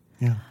written.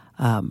 Yeah.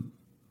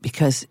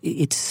 Because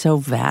it's so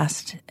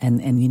vast,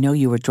 and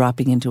you were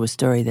dropping into a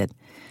story that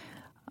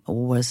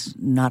was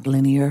not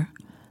linear,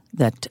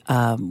 that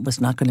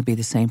was not going to be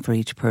the same for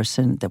each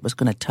person, that was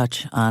going to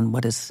touch on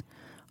what is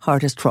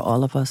hardest for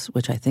all of us,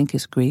 which I think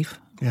is grief,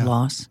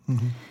 loss.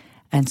 Mm-hmm.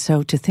 And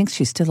so to think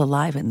she's still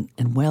alive and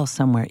well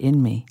somewhere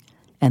in me,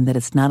 and that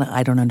it's not,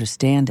 I don't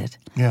understand it,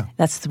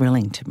 that's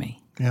thrilling to me.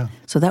 Yeah.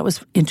 So that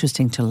was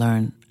interesting to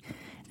learn.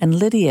 And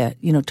Lydia,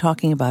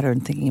 talking about her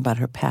and thinking about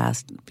her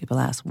past, people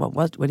ask,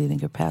 what do you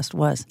think her past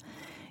was?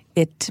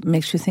 It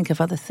makes you think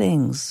of other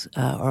things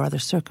or other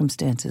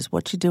circumstances.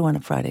 What'd she do on a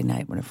Friday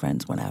night when her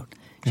friends went out?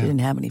 She didn't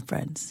have any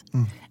friends.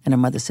 And her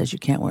mother says, you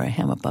can't wear a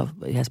hem above,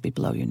 it has to be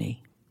below your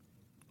knee.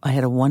 I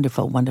had a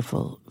wonderful,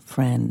 wonderful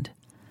friend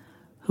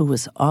who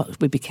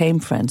we became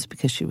friends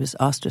because she was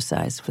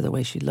ostracized for the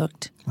way she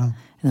looked and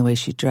the way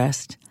she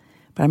dressed.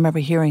 But I remember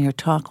hearing her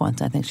talk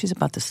once. I think she's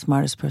about the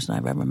smartest person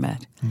I've ever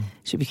met.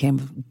 She became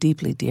a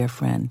deeply dear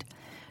friend.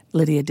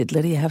 Did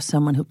Lydia have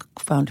someone who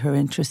found her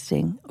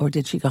interesting, or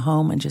did she go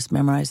home and just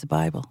memorize the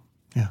Bible?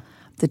 Yeah.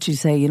 Did she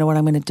say, you know what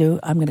I'm going to do?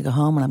 I'm going to go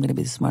home and I'm going to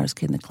be the smartest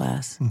kid in the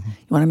class. Mm-hmm.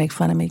 You want to make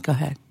fun of me? Go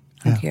ahead.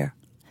 I don't care.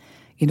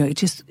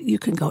 You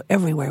can go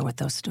everywhere with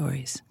those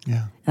stories.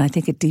 Yeah. And I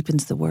think it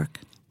deepens the work.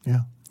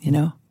 Yeah.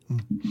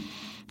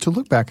 To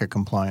look back at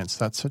Compliance,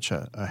 that's such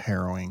a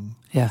harrowing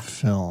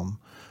film.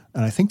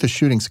 And I think the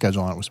shooting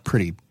schedule on it was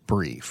pretty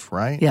brief,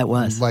 right? Yeah, it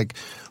was. Like,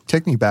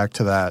 take me back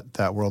to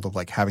that world of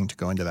having to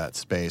go into that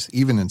space,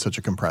 even in such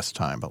a compressed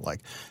time, but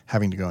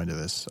having to go into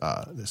this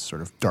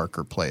sort of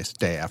darker place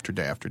day after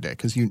day after day,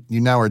 because you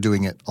now are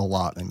doing it a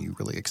lot and you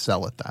really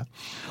excel at that.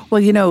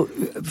 Well,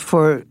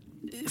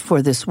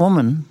 for this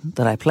woman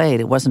that I played,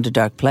 it wasn't a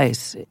dark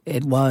place.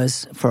 It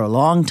was, for a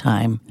long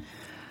time,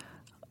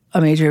 a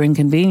major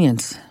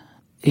inconvenience.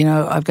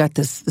 I've got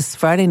this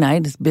Friday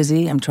night. It's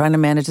busy. I'm trying to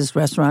manage this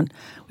restaurant.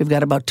 We've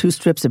got about 2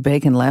 strips of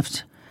bacon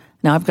left.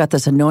 Now I've got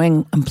this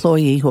annoying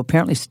employee who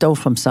apparently stole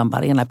from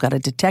somebody, and I've got a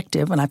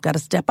detective, and I've got to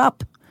step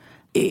up.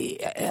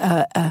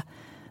 Wow.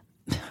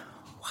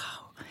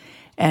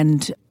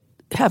 And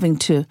having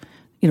to,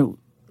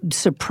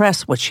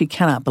 suppress what she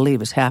cannot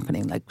believe is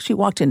happening. Like, she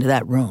walked into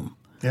that room,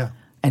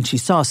 and she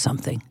saw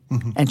something,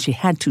 and she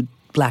had to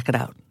black it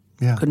out.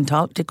 Yeah.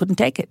 Couldn't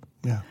take it.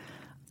 Yeah.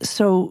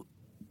 So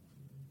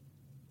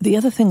the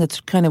other thing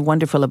that's kind of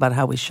wonderful about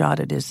how we shot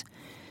it is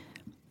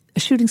a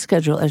shooting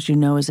schedule, as you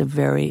know, is a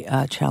very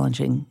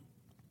challenging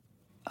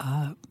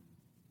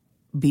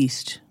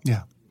beast.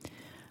 Yeah.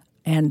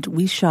 And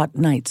we shot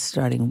nights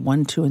starting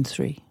 1, 2, and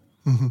 3.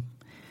 Mm-hmm.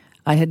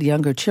 I had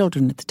younger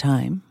children at the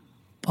time,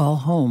 all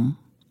home.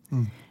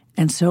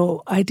 And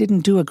so I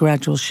didn't do a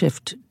gradual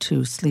shift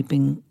to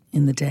sleeping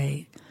in the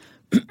day.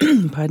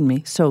 Pardon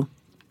me. So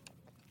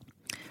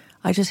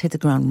I just hit the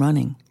ground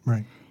running.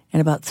 Right.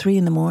 And about 3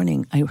 a.m,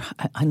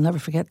 I'll never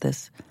forget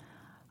this.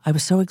 I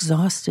was so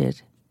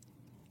exhausted.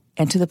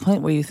 And to the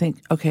point where you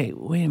think, okay,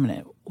 wait a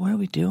minute, what are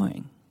we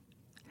doing?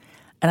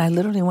 And I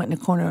literally went in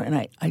a corner and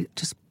I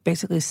just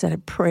basically said a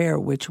prayer,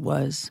 which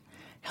was,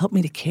 help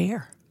me to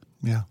care.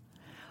 Yeah.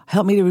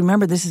 Help me to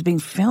remember this is being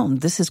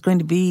filmed.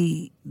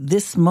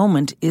 This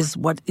moment is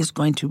what is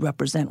going to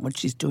represent what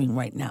she's doing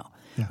right now.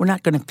 Yeah. We're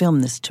not going to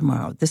film this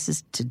tomorrow. This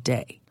is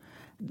today.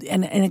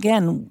 And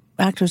again,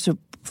 actors are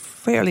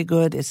fairly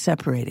good at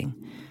separating.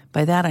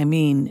 By that I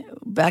mean,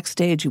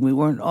 backstage it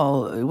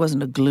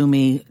wasn't a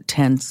gloomy,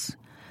 tense.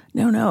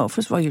 No.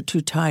 First of all, you're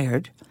too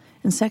tired.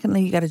 And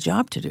secondly, you got a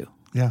job to do.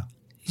 Yeah.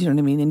 You know what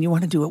I mean? And you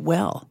want to do it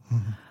well.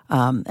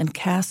 Mm-hmm. And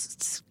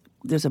casts,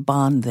 there's a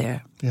bond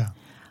there. Yeah.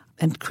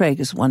 And Craig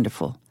is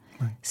wonderful.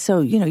 Right. So,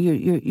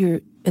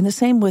 you're and the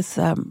same with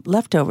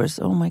Leftovers.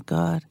 Oh, my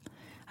God.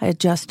 I had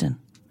Justin,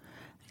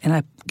 and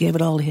I gave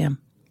it all to him.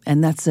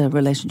 And that's a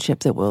relationship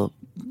that will,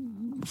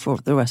 for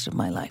the rest of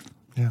my life.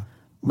 Yeah.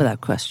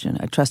 Without question.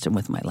 I trust him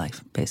with my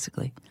life,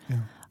 basically. Yeah.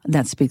 And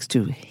that speaks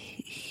to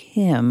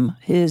him,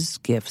 his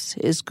gifts,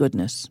 his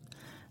goodness,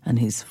 and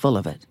he's full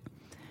of it.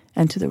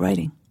 And to the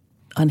writing.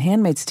 On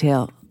Handmaid's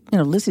Tale,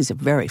 Lizzie's a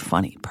very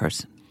funny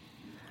person.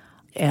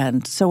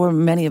 And so are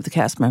many of the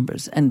cast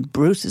members. And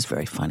Bruce is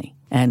very funny.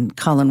 And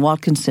Colin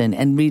Watkinson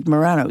and Reed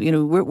Morano.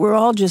 We're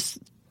all just,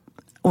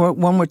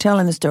 when we're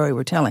telling the story,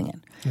 we're telling it.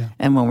 Yeah.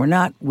 And when we're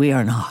not, we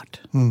are not.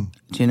 Do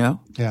you know?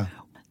 Yeah.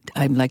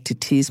 I like to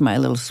tease my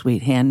little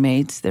sweet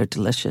handmaids. They're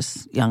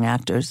delicious young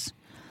actors.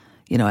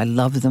 I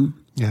love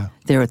them. Yeah.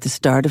 They're at the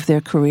start of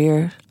their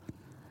career,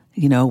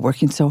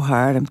 working so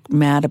hard. I'm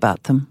mad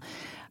about them.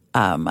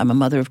 I'm a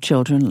mother of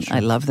children. Sure. I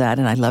love that,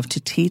 and I love to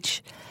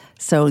teach.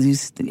 So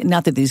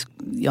not that these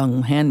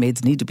young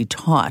handmaids need to be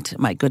taught.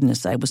 My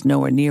goodness, I was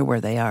nowhere near where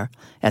they are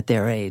at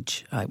their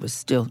age. I was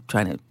still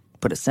trying to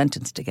put a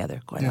sentence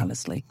together, quite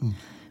honestly.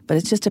 But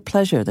it's just a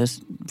pleasure.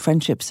 There's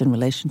friendships and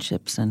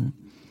relationships and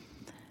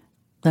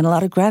a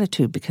lot of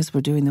gratitude because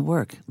we're doing the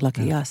work.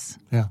 Lucky us.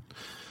 Yeah.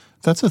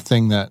 That's a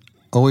thing that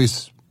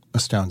always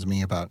astounds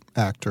me about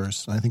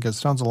actors. I think it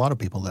astounds a lot of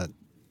people that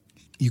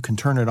you can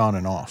turn it on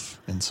and off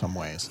in some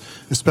ways,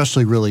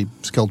 especially really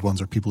skilled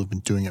ones or people who've been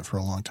doing it for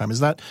a long time. Is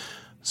that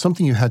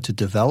something you had to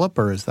develop,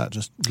 or was that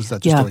just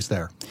always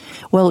there?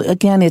 Well,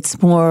 again,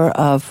 it's more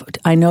of,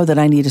 I know that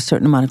I need a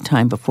certain amount of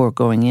time before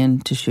going in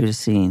to shoot a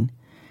scene.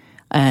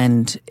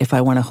 And if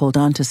I want to hold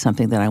on to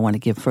something that I want to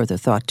give further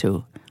thought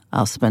to,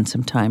 I'll spend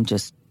some time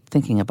just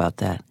thinking about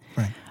that.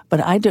 Right.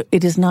 But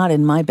it is not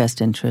in my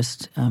best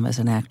interest as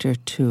an actor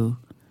to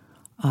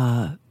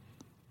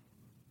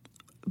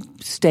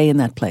stay in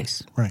that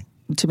place. Right.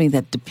 To me,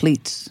 that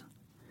depletes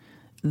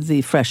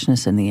the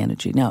freshness and the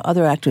energy. Now,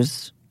 other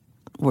actors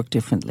work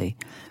differently.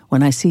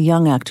 When I see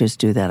young actors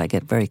do that, I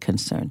get very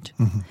concerned.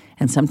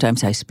 And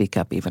sometimes I speak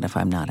up even if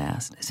I'm not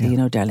asked. I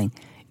say, darling,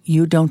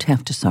 you don't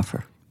have to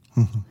suffer.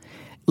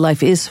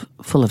 Life is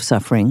full of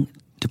suffering,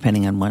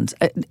 depending on one's...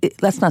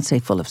 let's not say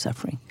full of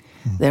suffering.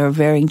 There are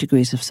varying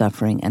degrees of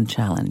suffering and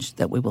challenge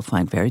that we will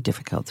find very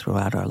difficult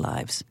throughout our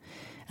lives.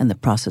 And the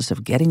process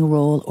of getting a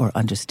role or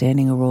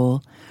understanding a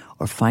role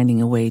or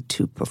finding a way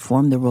to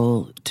perform the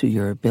role to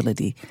your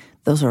ability,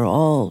 those are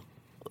all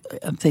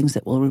things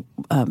that will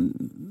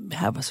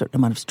have a certain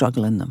amount of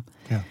struggle in them.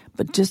 Yeah.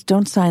 But just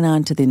don't sign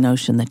on to the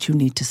notion that you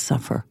need to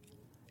suffer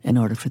in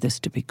order for this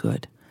to be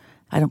good.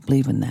 I don't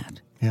believe in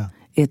that. Yeah.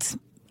 It's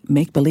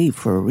make-believe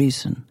for a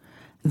reason.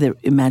 The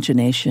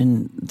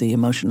imagination, the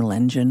emotional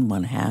engine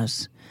one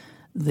has,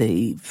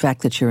 the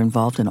fact that you're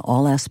involved in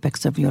all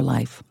aspects of your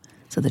life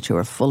so that you're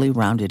a fully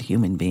rounded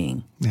human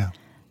being. Yeah.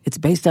 It's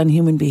based on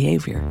human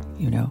behavior,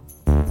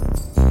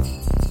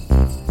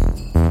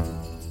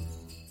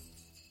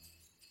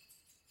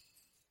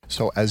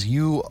 So as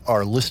you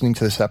are listening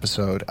to this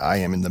episode, I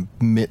am in the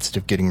midst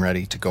of getting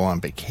ready to go on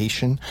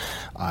vacation.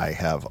 I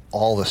have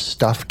all the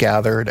stuff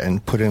gathered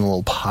and put in a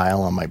little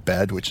pile on my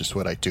bed, which is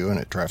what I do, and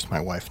it drives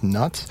my wife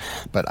nuts.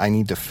 But I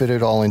need to fit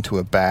it all into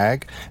a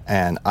bag,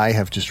 and I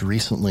have just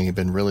recently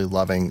been really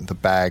loving the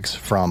bags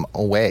from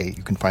Away.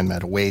 You can find them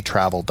at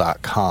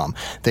awaytravel.com.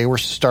 They were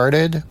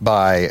started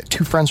by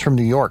two friends from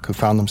New York who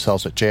found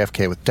themselves at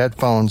JFK with dead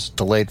phones,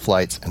 delayed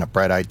flights, and a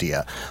bright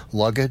idea.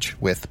 Luggage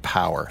with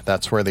power.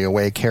 That's where the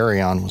Away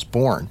carry-on was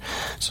born.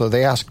 So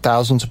they asked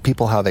thousands of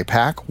people how they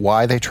pack,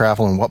 why they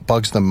travel, and what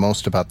bugs them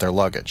most about their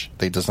luggage.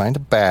 They designed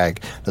a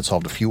bag that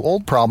solved a few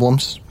old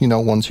problems,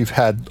 ones you've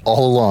had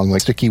all along,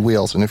 like sticky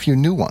wheels, and a few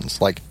new ones,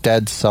 like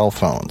dead cell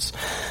phones.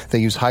 They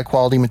use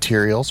high-quality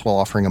materials while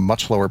offering a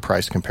much lower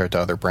price compared to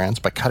other brands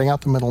by cutting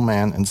out the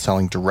middleman and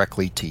selling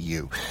directly to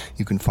you.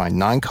 You can find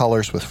 9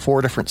 colors with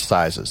 4 different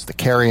sizes, the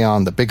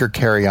carry-on, the bigger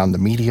carry-on, the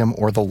medium,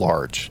 or the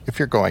large, if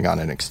you're going on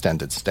an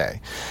extended stay.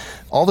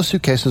 All the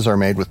suitcases are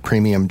made with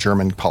premium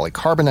German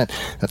polycarbonate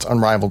that's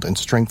unrivaled in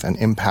strength and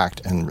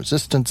impact and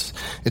resistance.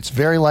 It's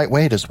very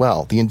lightweight as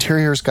well. The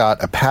interior's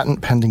got a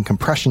patent-pending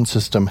compression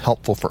system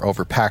helpful for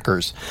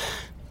overpackers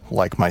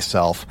like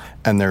myself,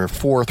 and there are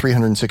 4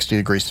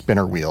 360-degree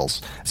spinner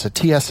wheels. It's a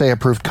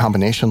TSA-approved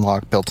combination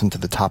lock built into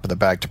the top of the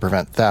bag to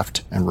prevent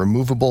theft, and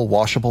removable,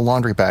 washable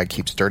laundry bag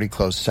keeps dirty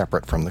clothes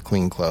separate from the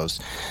clean clothes.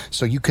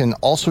 So you can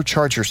also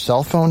charge your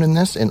cell phone in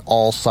this, in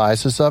all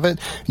sizes of it.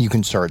 You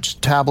can charge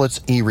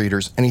tablets,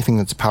 e-readers, anything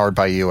that's powered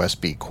by a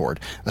USB cord.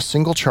 A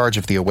single charge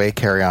of the Away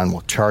carry-on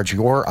will charge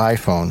your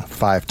iPhone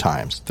 5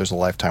 times. There's a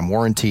lifetime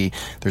warranty.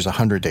 There's a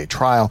 100-day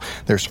trial.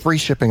 There's free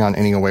shipping on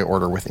any Away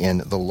order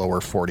within the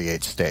lower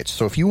 48 states.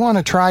 So if you want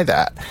to try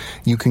that,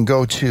 you can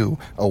go to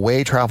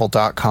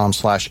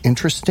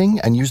awaytravel.com/interesting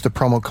and use the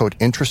promo code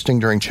interesting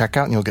during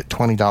checkout, and you'll get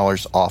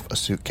 $20 off a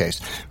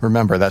suitcase.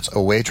 Remember, that's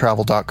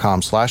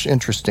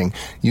awaytravel.com/interesting.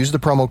 Use the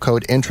promo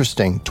code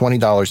interesting,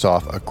 $20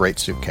 off a great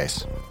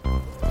suitcase.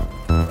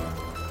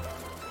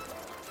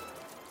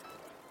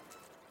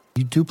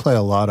 You do play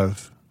a lot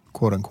of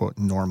quote-unquote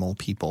normal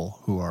people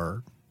who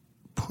are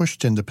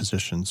pushed into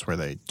positions where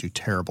they do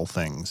terrible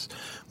things,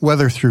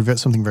 whether through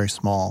something very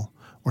small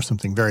or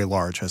something very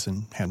large, as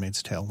in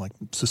Handmaid's Tale, like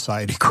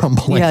society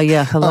crumbling.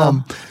 Yeah,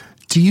 hello.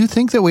 Do you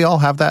think that we all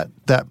have that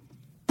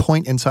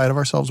point inside of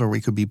ourselves where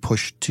we could be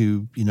pushed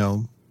to,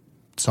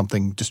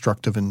 something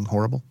destructive and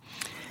horrible?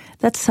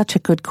 That's such a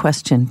good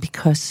question,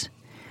 because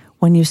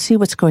when you see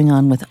what's going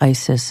on with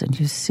ISIS and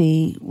you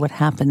see what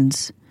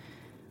happens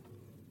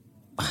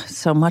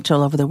so much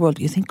all over the world,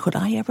 you think, could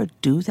I ever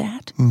do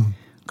that?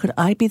 Could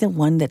I be the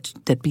one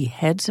that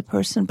beheads a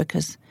person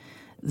because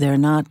they're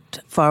not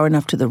far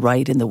enough to the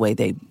right in the way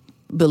they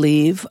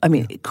believe? I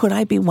mean, could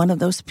I be one of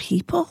those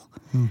people?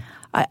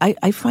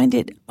 I find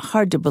it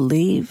hard to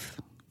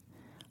believe.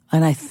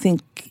 And I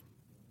think,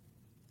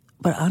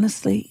 but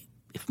honestly,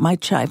 if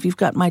you've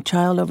got my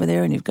child over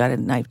there and you've got a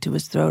knife to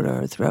his throat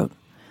or her throat,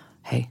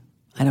 hey,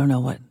 I don't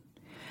know what.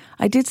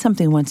 I did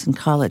something once in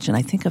college, and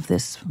I think of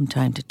this from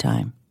time to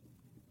time.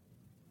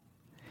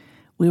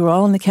 We were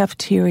all in the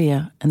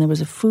cafeteria, and there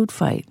was a food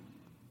fight.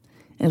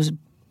 And it was a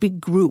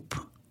big group.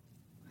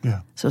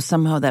 Yeah. So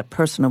somehow that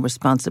personal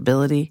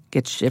responsibility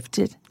gets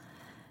shifted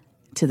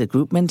to the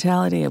group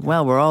mentality of,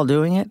 well, we're all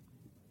doing it.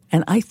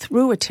 And I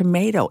threw a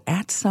tomato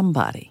at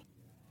somebody,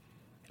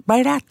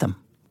 right at them.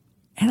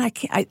 And I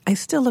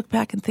still look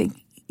back and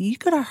think, you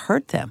could have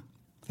hurt them.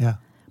 Yeah.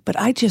 But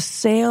I just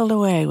sailed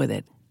away with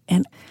it.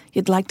 And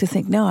you'd like to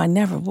think, no, I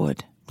never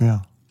would.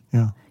 Yeah,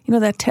 yeah. You know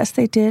that test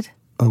they did?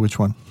 Oh, which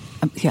one?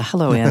 Yeah,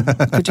 hello, Ann.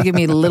 Could you give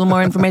me a little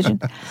more information?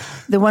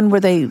 The one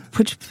where they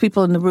put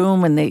people in the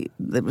room and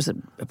there was a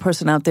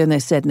person out there and they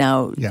said,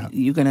 now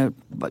you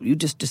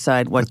just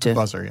decide what to... The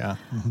buzzer, yeah.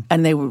 Mm-hmm.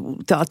 And they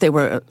thought they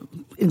were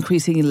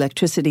increasing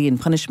electricity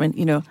and punishment,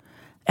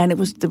 and it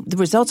was the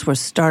results were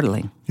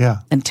startling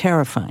and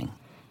terrifying.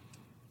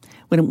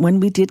 When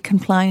we did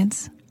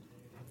compliance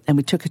and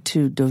we took it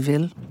to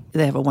Deauville,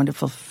 they have a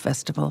wonderful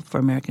festival for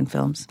American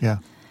films. Yeah.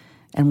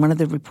 And one of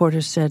the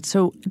reporters said,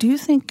 so do you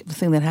think the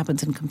thing that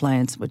happens in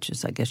compliance, which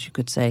is, I guess you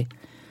could say,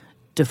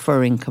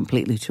 deferring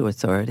completely to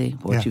authority,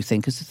 what you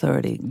think is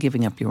authority,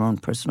 giving up your own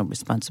personal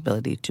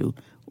responsibility to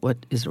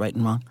what is right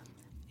and wrong?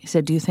 He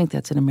said, do you think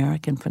that's an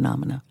American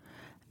phenomenon?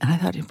 And I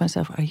thought to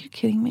myself, are you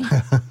kidding me?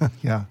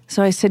 Yeah.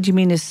 So I said, you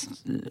mean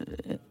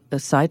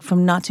aside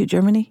from Nazi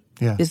Germany?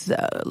 Yeah.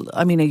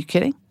 Are you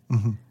kidding?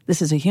 Mm-hmm.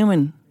 This is a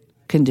human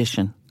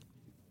condition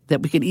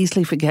that we could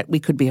easily forget we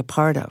could be a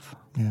part of.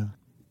 Yeah.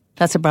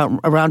 That's about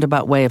a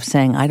roundabout way of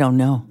saying, I don't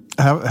know.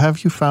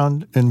 Have you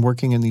found, in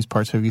working in these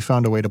parts, have you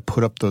found a way to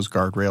put up those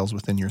guardrails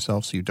within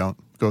yourself so you don't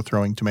go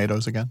throwing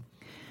tomatoes again?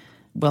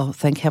 Well,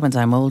 thank heavens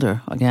I'm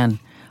older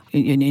again.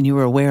 And you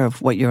were aware of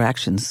what your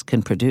actions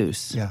can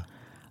produce. Yeah.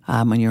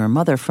 When you're a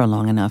mother for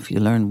long enough, you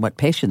learn what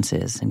patience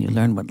is, and you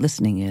learn what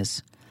listening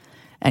is.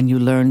 And you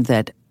learn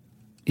that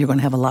you're going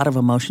to have a lot of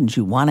emotions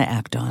you want to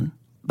act on,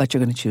 but you're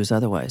going to choose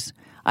otherwise.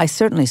 I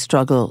certainly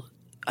struggle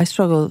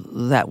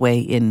that way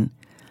in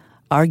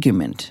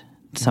argument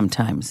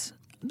sometimes,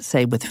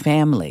 say with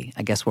family,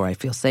 I guess where I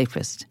feel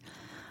safest.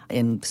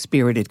 In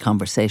spirited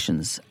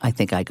conversations, I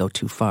think I go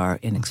too far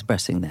in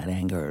expressing that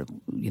anger,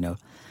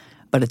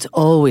 But it's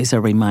always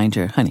a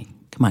reminder, honey,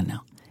 come on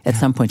now. At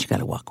some point you got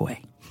to walk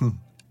away.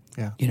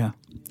 Yeah.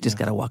 Just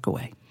got to walk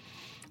away.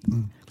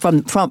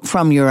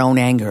 From your own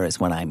anger is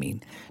what I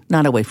mean.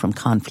 Not away from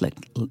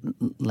conflict,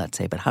 let's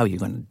say, but how you're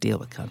going to deal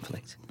with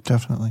conflict.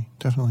 Definitely,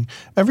 definitely.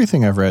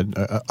 Everything I've read,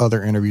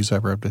 other interviews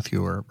I've read with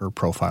you or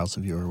profiles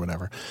of you or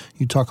whatever,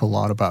 you talk a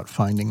lot about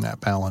finding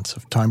that balance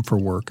of time for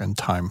work and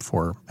time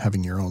for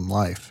having your own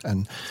life.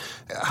 And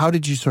how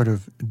did you sort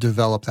of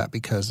develop that?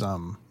 Because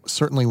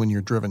certainly when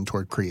you're driven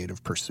toward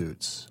creative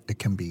pursuits, it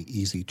can be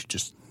easy to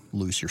just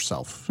lose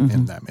yourself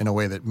in them in a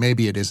way that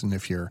maybe it isn't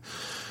if you're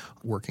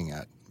working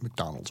at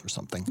McDonald's or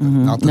something.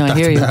 Mm-hmm. Not that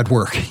that's bad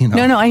work,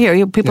 No, I hear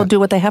you. People do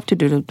what they have to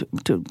do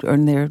to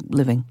earn their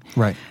living.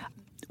 Right.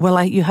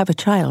 Well, you have a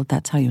child.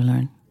 That's how you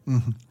learn.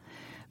 Mm-hmm.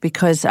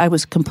 because I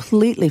was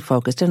completely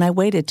focused, and I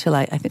waited till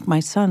I think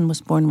my son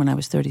was born when I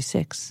was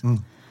 36,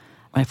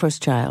 my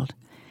first child,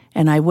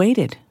 and I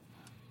waited.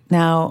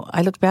 Now,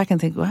 I look back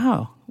and think,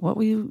 wow, what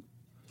were you,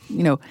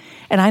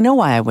 and I know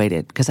why I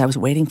waited, because I was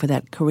waiting for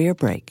that career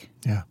break.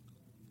 Yeah.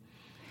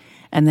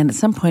 And then at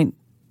some point,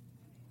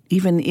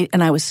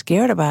 and I was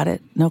scared about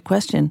it, no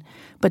question,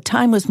 but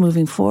time was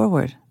moving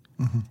forward.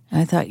 Mm-hmm.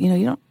 And I thought,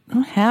 you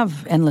don't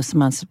have endless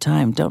amounts of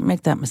time. Don't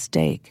make that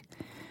mistake.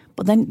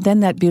 But then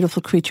that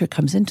beautiful creature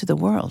comes into the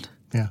world.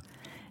 Yeah.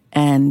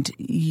 And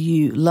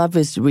love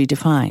is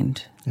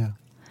redefined. Yeah.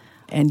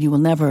 And you will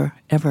never,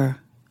 ever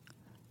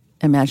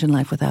imagine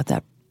life without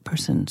that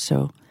person.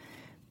 So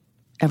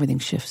everything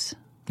shifts.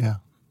 Yeah.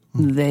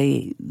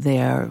 They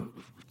are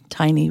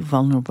tiny,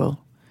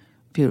 vulnerable,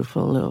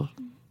 beautiful little.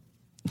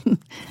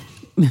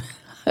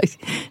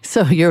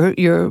 So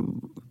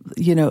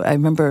I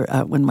remember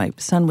when my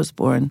son was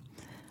born,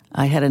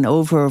 I had an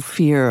over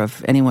fear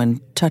of anyone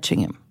touching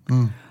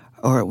him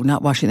or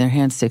not washing their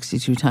hands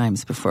 62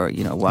 times before,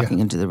 walking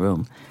into the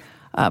room.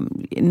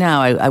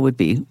 Now I would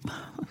be,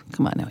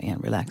 come on now, Ann,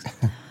 relax.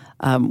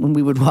 When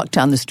we would walk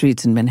down the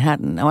streets in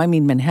Manhattan,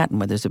 Manhattan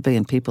where there's a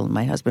billion people, and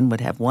my husband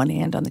would have one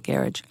hand on the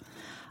carriage,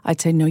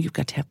 I'd say, no, you've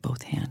got to have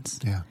both hands.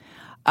 Yeah.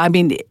 I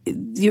mean,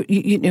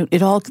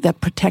 it all,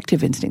 that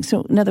protective instinct.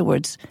 So, in other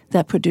words,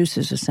 that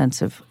produces a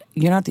sense of,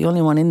 you're not the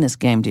only one in this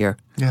game, dear.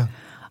 Yeah.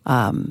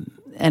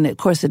 And, of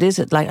course, it is,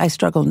 like, I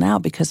struggle now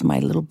because my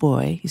little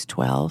boy, he's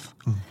 12,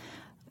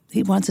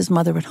 he wants his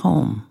mother at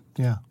home.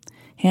 Yeah.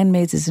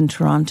 Handmaids is in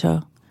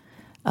Toronto.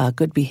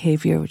 Good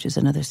Behavior, which is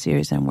another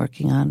series I'm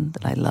working on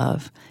that I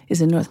love, is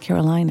in North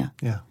Carolina.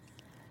 Yeah.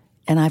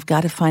 And I've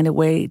got to find a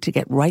way to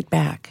get right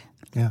back.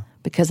 Yeah.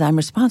 Because I'm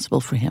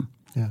responsible for him.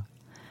 Yeah.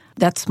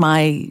 That's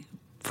my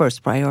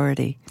first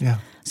priority. Yeah.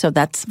 So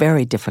that's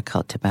very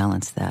difficult to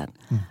balance that.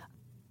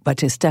 But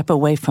to step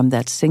away from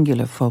that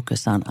singular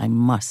focus on I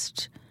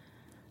must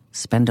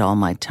spend all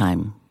my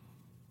time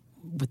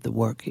with the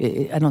work,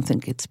 I don't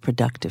think it's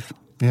productive.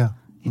 Yeah.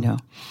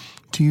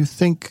 Do you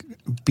think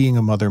being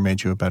a mother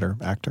made you a better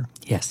actor?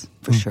 Yes,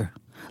 for sure.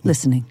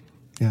 Listening.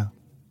 Yeah.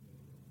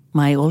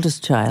 My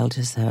oldest child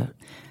is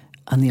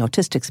on the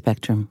autistic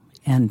spectrum,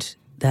 and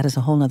that is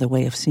a whole other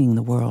way of seeing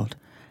the world.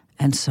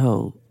 And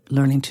so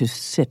learning to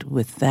sit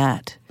with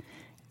that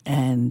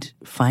and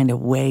find a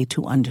way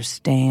to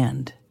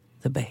understand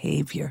the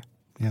behavior,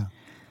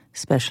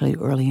 especially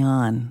early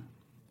on.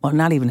 Well,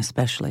 not even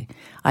especially.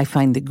 I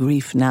find the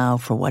grief now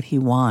for what he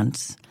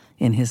wants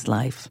in his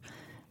life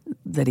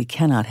that he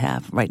cannot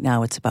have. Right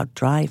now it's about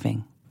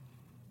driving.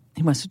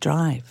 He wants to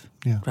drive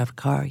a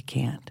car, he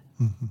can't.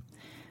 Mm-hmm.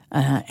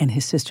 And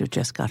his sister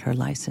just got her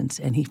license,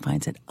 and he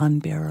finds it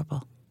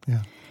unbearable.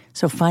 Yeah.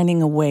 So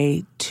finding a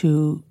way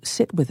to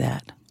sit with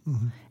that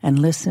and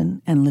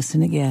listen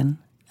again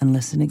and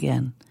listen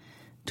again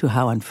to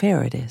how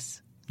unfair it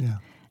is. Yeah.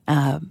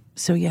 I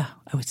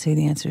would say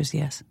the answer is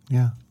yes.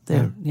 Yeah.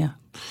 Yeah.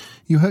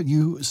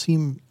 You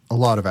seem, a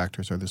lot of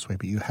actors are this way,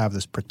 but you have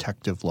this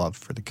protective love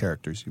for the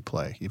characters you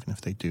play, even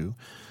if they do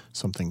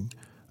something.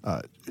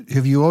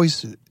 Have you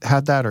always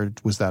had that, or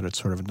was that a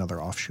sort of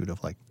another offshoot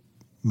of like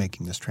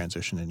making this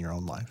transition in your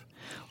own life?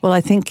 Well,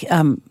 I think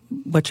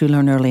what you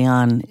learn early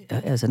on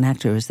as an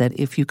actor is that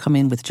if you come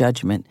in with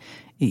judgment,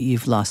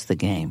 you've lost the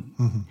game.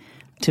 Mm-hmm.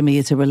 To me,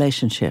 it's a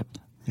relationship.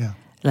 Yeah.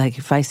 Like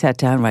if I sat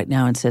down right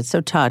now and said, so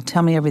Todd,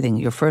 tell me everything.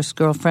 Your first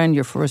girlfriend,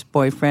 your first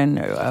boyfriend,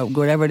 or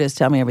whatever it is,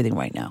 tell me everything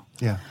right now.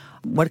 Yeah.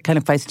 What kind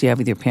of fights do you have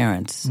with your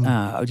parents? Do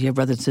you have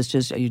brothers and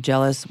sisters? Are you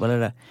jealous?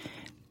 Whatever.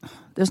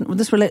 This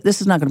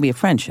is not going to be a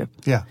friendship.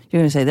 Yeah.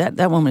 You're going to say,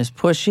 that woman is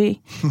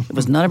pushy. It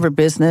was none of her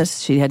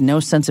business. She had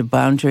no sense of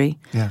boundary.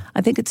 Yeah.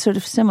 I think it's sort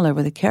of similar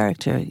with a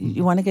character.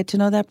 You want to get to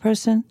know that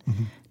person?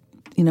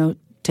 Mm-hmm.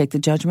 Take the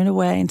judgment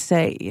away and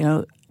say,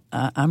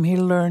 I'm here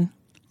to learn.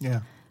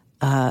 Yeah.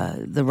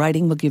 The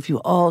writing will give you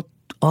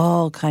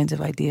all kinds of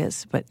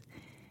ideas, but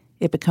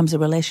it becomes a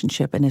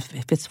relationship. And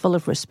if it's full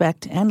of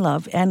respect and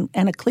love and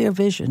a clear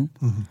vision,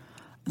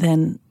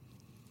 then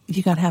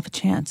you got half a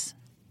chance.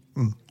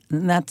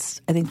 And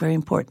that's, I think, very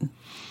important.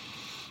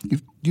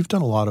 You've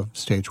done a lot of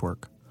stage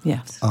work.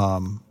 Yes.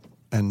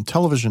 And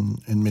television,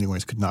 in many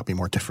ways, could not be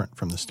more different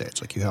from the stage.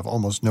 Like, you have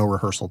almost no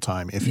rehearsal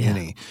time, if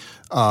any.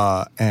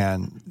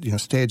 And,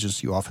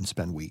 stages, you often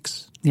spend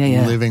weeks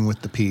living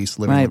with the piece,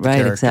 living with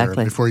the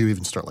character, before you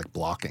even start, like,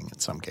 blocking in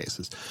some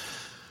cases.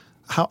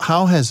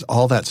 How has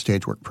all that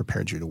stage work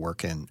prepared you to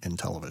work in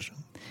television?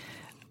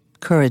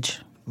 Courage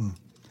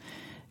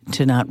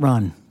to not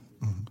run.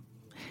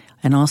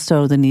 And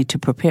also the need to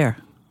prepare.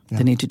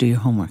 The need to do your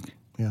homework.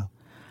 Yeah.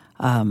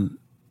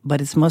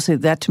 But it's mostly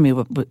that, to me,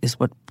 is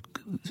what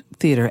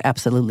theater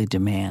absolutely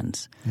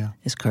demands,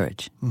 is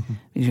courage. Mm-hmm.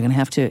 You're going to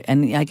have to,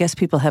 and I guess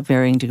people have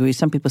varying degrees.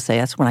 Some people say,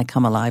 that's when I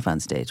come alive on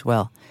stage.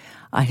 Well,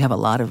 I have a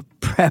lot of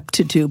prep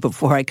to do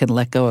before I can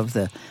let go of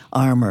the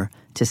armor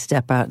to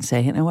step out and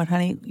say, you know what,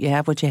 honey, you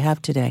have what you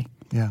have today.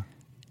 Yeah.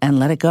 And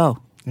let it go.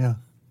 Yeah.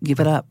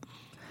 Give it up.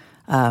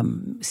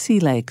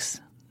 Sea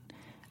legs.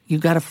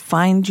 You've got to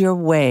find your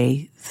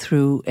way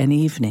through an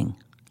evening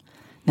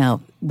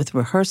Now, with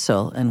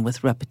rehearsal and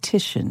with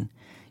repetition,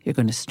 you're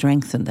going to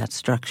strengthen that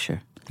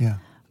structure. Yeah.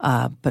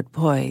 But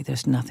boy,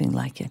 there's nothing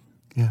like it.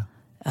 Yeah.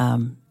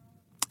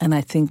 And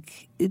I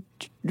think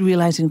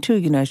realizing too,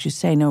 as you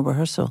say, no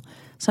rehearsal,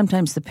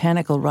 sometimes the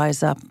panic will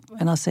rise up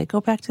and I'll say,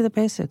 go back to the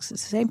basics.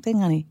 It's the same thing,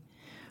 honey.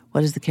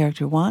 What does the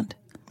character want?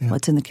 Yeah.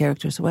 What's in the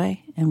character's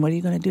way? And what are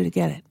you going to do to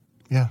get it?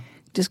 Yeah.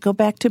 Just go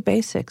back to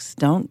basics.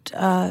 Don't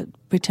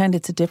pretend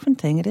it's a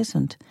different thing. It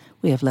isn't.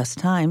 We have less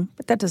time,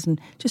 but that doesn't,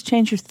 just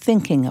change your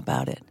thinking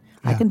about it.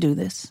 Yeah. I can do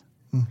this.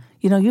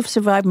 You've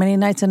survived many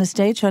nights on a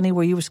stage, honey,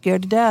 where you were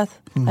scared to death.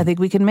 I think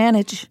we can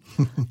manage.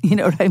 You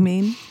know what I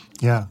mean?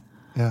 Yeah,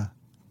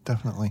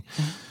 definitely.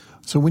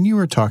 So when you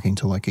were talking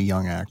to like a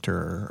young actor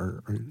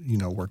or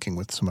working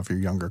with some of your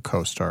younger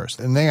co-stars,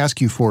 and they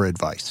ask you for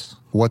advice,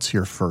 what's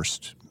your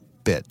first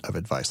bit of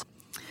advice?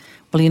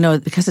 Well,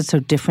 because it's so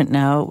different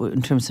now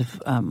in terms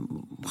of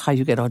how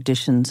you get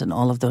auditions and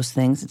all of those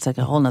things, it's like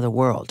a whole nother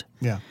world.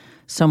 Yeah.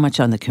 So much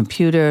on the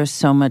computer,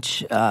 so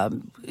much, I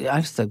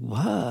was like,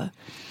 what?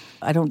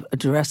 I don't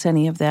address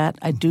any of that.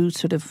 I do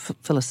sort of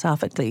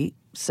philosophically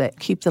say,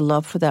 keep the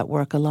love for that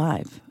work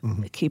alive.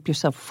 Keep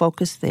yourself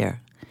focused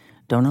there.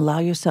 Don't allow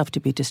yourself to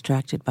be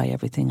distracted by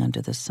everything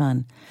under the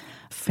sun.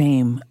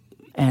 Fame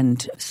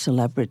and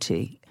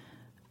celebrity,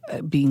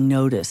 being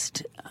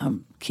noticed.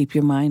 Keep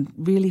your mind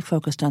really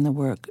focused on the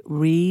work.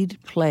 Read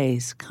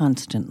plays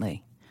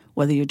constantly.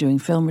 Whether you're doing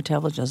film or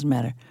television, doesn't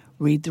matter.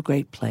 Read the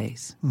great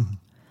plays.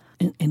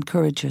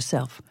 Encourage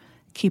yourself.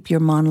 Keep your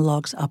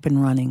monologues up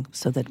and running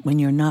so that when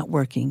you're not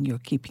working, you're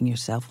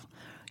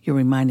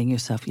reminding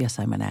yourself, yes,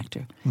 I'm an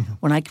actor.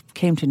 When I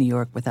came to New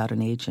York without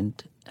an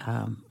agent,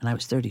 and I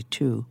was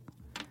 32,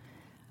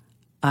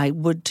 I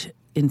would,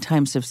 in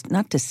times of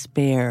not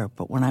despair,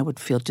 but when I would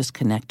feel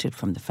disconnected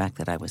from the fact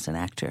that I was an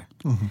actor,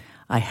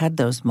 I had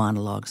those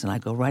monologues, and I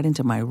go right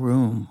into my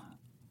room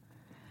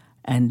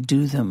and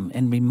do them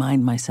and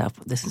remind myself,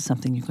 this is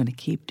something you're going to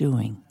keep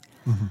doing.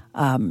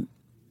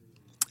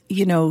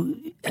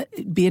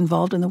 Be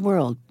involved in the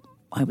world,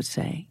 I would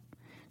say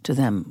to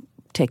them.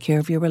 Take care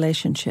of your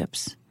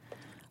relationships.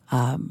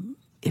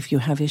 If you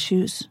have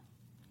issues,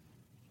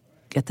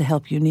 get the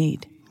help you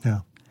need.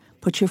 Yeah.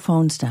 Put your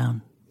phones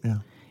down. Yeah.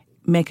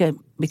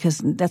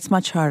 Because that's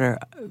much harder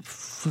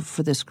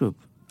for this group.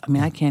 I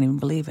mean, I can't even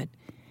believe it.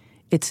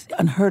 It's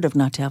unheard of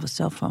not to have a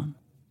cell phone.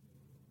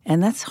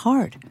 And that's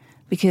hard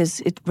because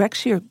it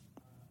wrecks your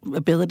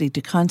ability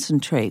to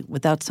concentrate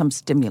without some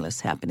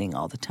stimulus happening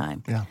all the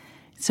time. Yeah.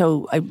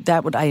 So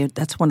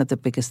that's one of the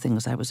biggest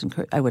things I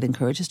would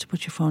encourage is to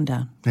put your phone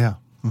down. Yeah.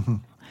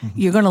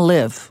 You're going to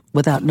live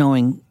without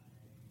knowing,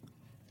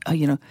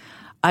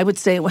 I would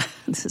say, well,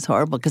 this is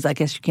horrible because I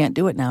guess you can't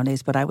do it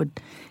nowadays, but I would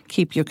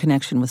keep your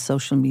connection with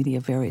social media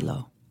very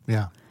low.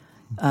 Yeah.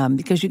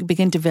 Because you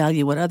begin to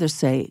value what others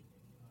say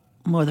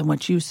more than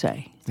what you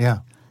say. Yeah.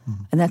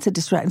 And that's a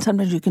distraction.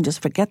 Sometimes you can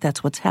just forget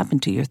that's what's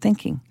happened to your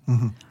thinking.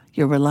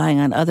 You're relying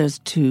on others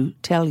to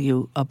tell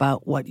you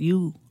about what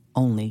you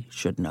only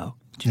should know.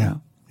 Do you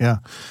know? Yeah.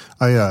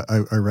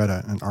 I read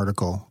an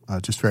article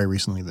just very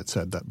recently that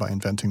said that by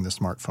inventing the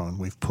smartphone,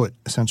 we've put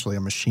essentially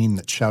a machine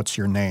that shouts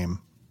your name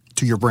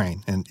to your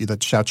brain and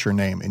that shouts your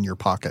name in your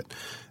pocket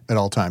at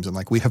all times. And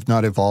we have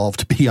not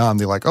evolved beyond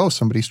the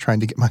somebody's trying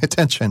to get my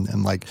attention.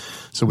 And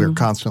so we're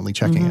constantly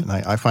checking it. And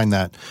I find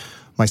that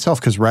myself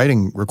because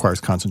writing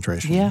requires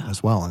concentration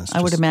as well. And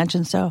I would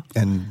imagine so.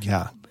 And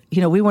yeah.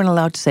 We weren't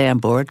allowed to say I'm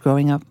bored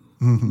growing up.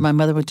 My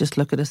mother would just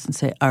look at us and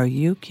say, are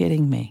you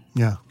kidding me?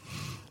 Yeah.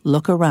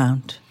 Look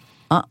around.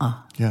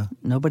 Yeah.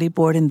 Nobody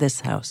bored in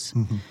this house.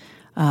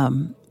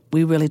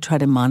 We really try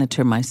to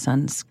monitor my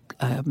son's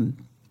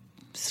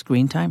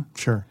screen time.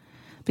 Sure.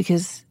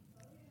 Because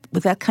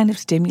with that kind of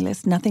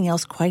stimulus, nothing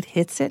else quite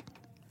hits it.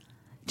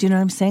 Do you know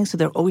what I'm saying? So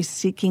they're always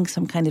seeking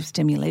some kind of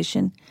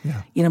stimulation.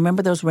 Yeah.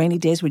 Remember those rainy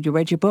days where you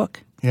read your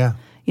book? Yeah.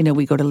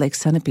 We go to Lake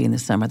Sunapee in the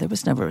summer. There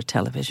was never a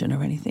television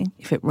or anything.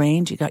 If it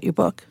rained, you got your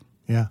book.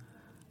 Yeah.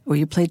 Or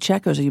you played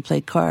checkers or you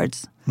played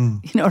cards.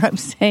 You know what I'm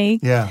saying?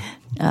 Yeah.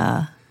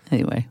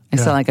 Anyway, I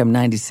sound like I'm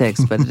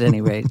 96, but at any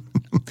rate.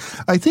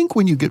 I think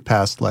when you get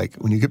past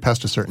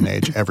a certain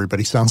age,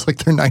 everybody sounds like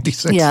they're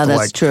 96. Yeah,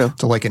 that's true.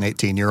 To an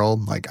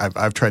 18-year-old.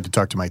 I've tried to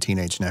talk to my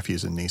teenage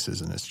nephews and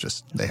nieces, and it's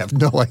just they have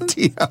no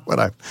idea what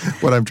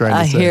I'm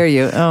trying to say. I hear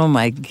you. Oh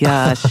my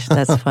gosh,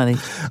 that's funny.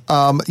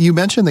 You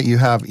mentioned that you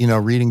have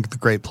reading the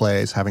great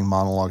plays, having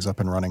monologues up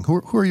and running.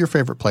 Who are your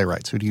favorite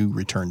playwrights? Who do you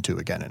return to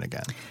again and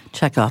again?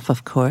 Chekhov,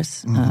 of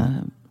course.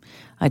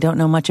 I don't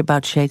know much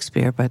about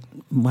Shakespeare, but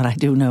what I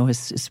do know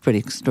is pretty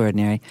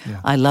extraordinary.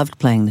 Yeah. I loved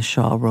playing the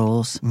Shaw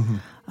roles.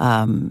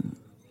 But,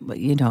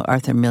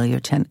 Arthur Miller,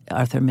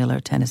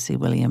 Tennessee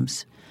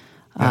Williams,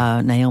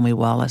 Naomi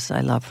Wallace.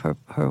 I love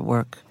her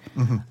work.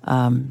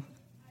 I've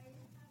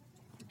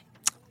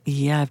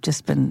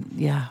just been,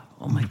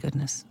 oh my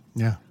goodness.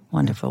 Yeah.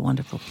 Wonderful,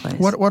 wonderful place.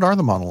 What are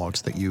the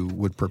monologues that you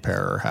would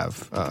prepare or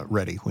have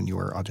ready when you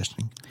were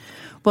auditioning?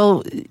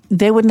 Well,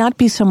 they would not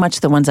be so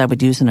much the ones I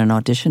would use in an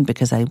audition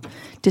because I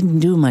didn't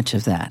do much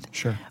of that.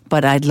 Sure.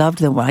 But I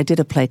did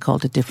a play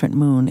called A Different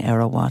Moon,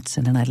 Era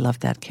Watson, and I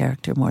loved that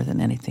character more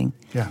than anything.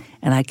 Yeah.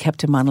 And I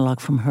kept a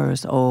monologue from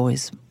hers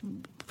always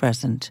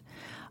present.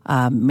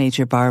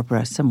 Major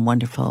Barbara, some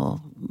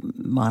wonderful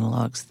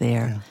monologues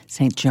there. Yeah.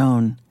 St.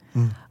 Joan,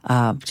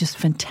 just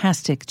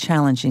fantastic,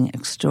 challenging,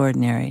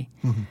 extraordinary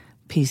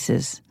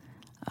pieces.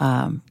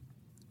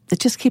 It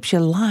just keeps you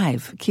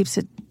alive, keeps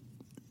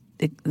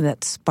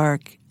that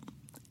spark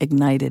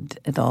ignited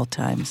at all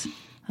times.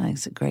 I think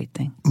it's a great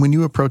thing. When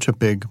you approach a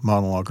big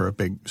monologue or a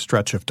big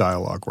stretch of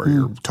dialogue where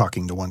you're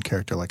talking to one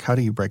character, like how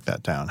do you break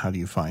that down? How do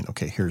you find,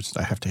 okay,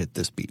 I have to hit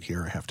this beat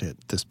here, I have to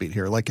hit this beat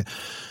here. Like,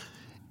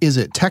 is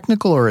it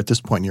technical or at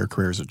this point in your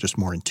career is it just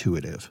more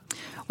intuitive?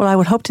 Well, I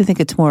would hope to think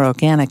it's more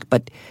organic,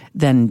 but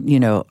then,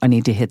 I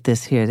need to hit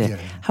this here. Yeah.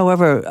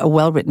 However, a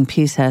well-written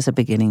piece has a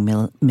beginning,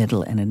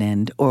 middle, and an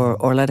end.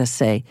 Or let us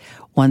say,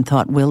 one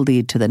thought will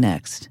lead to the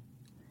next.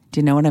 Do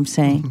you know what I'm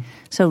saying?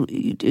 So,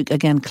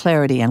 again,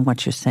 clarity on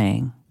what you're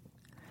saying.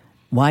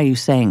 Why are you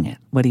saying it?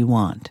 What do you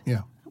want?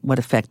 Yeah. What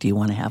effect do you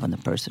want to have on the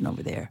person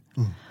over there?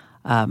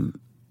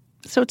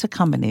 So it's a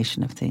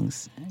combination of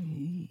things.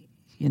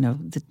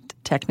 The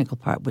technical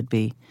part would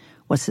be,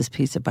 what's this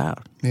piece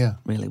about? Yeah.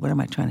 Really, what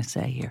am I trying to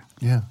say here?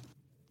 Yeah.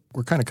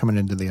 We're kind of coming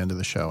into the end of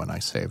the show, and I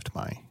saved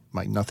my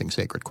nothing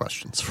sacred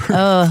questions for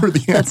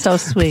the end. That's so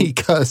sweet.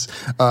 Because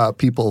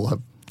people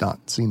have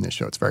not seen this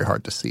show. It's very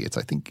hard to see.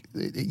 I think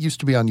it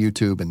used to be on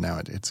YouTube, and now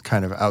it's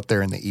kind of out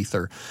there in the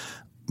ether.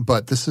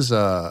 But this is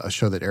a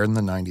show that aired in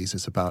the 90s.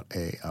 It's about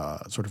a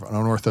sort of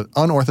an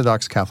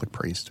unorthodox Catholic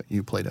priest.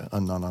 You played a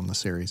nun on the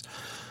series.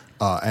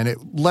 And it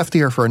left the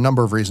air for a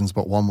number of reasons,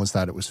 but one was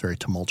that it was very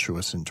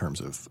tumultuous in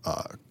terms of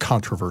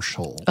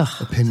controversial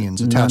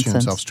opinions attaching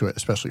themselves to it,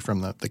 especially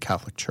from the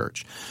Catholic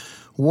Church.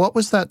 What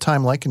was that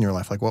time like in your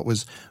life? Like, what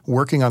was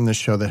working on this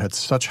show that had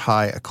such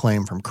high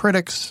acclaim from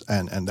critics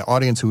and the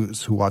audience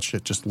who watched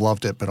it just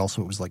loved it, but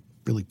also it was like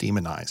really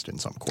demonized in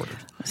some quarters?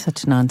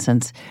 Such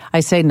nonsense.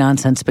 I say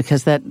nonsense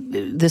because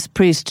this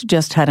priest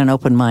just had an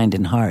open mind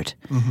and heart.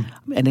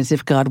 And as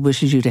if God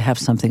wishes you to have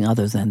something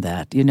other than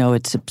that.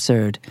 It's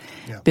absurd.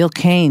 Yeah. Bill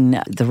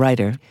Cain, the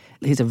writer,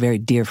 he's a very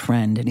dear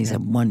friend and he's a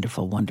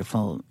wonderful,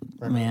 wonderful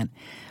man.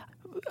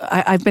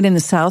 I've been in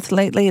the South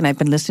lately, and I've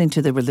been listening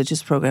to the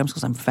religious programs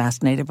because I'm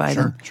fascinated by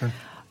them. Sure.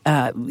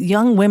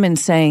 Young women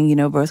saying,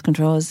 birth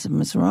control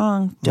is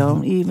wrong.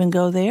 Don't even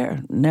go there.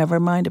 Never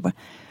mind about.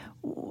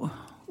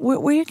 Where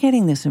are you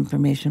getting this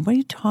information? What are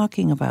you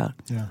talking about?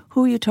 Yeah.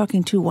 Who are you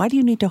talking to? Why do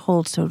you need to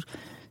hold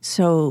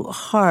so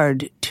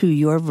hard to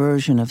your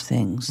version of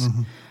things?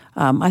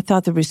 I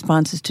thought the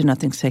responses to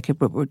Nothing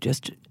Sacred were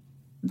just.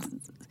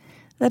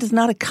 That is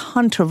not a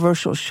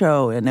controversial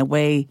show in a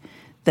way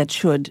that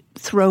should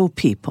throw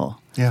people.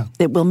 Yeah.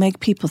 It will make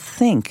people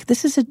think.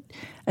 This is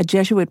a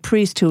Jesuit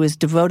priest who is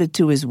devoted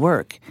to his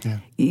work. Yeah.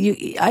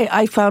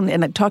 I found,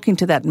 and talking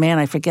to that man,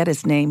 I forget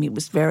his name, he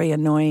was very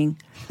annoying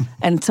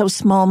and so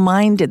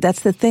small-minded.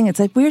 That's the thing. It's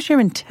like, where's your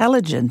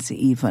intelligence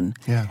even?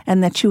 Yeah.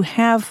 And that you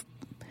have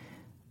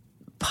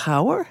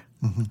power?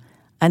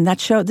 And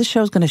this show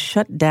is going to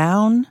shut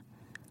down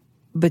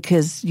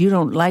because you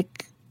don't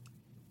like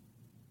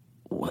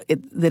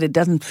that it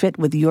doesn't fit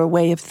with your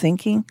way of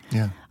thinking.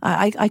 Yeah.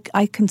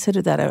 I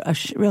consider that a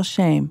real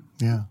shame.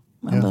 Yeah.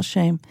 A real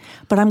shame.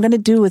 But I'm going to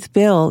do with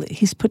Bill,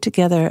 he's put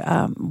together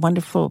a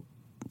wonderful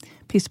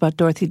piece about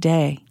Dorothy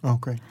Day. Oh,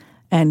 great.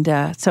 And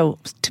so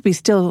to be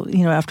still,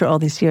 after all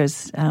these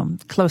years,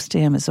 close to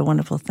him is a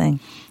wonderful thing.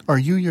 Are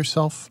you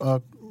yourself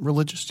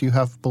religious? Do you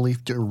have belief,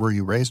 or were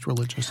you raised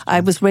religious?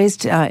 I was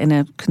raised in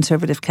a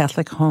conservative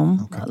Catholic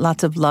home. Okay.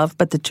 Lots of love,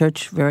 but the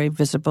church very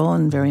visible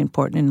and very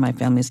important in my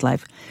family's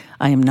life.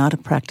 I am not a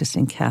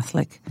practicing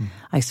Catholic.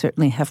 I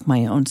certainly have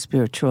my own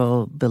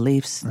spiritual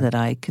beliefs that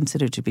I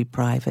consider to be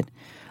private.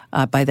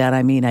 By that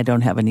I mean I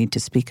don't have a need to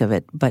speak of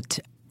it, but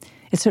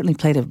it certainly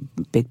played a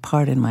big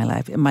part in my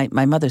life.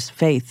 My mother's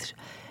faith,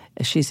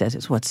 as she says,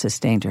 is what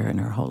sustained her in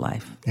her whole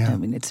life. Yeah. I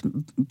mean, it's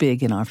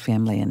big in our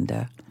family,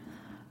 and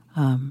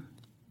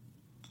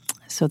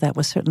so that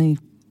was certainly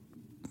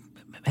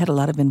had a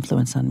lot of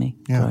influence on me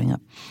growing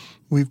up.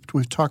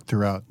 We've talked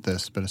throughout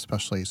this, but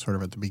especially sort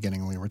of at the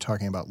beginning when we were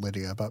talking about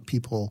Lydia, about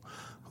people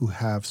who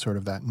have sort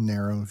of that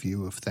narrow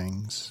view of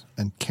things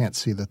and can't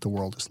see that the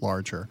world is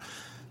larger.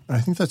 And I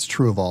think that's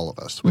true of all of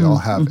us. We all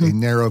have a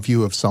narrow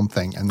view of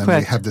something, and then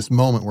we have this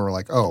moment where we're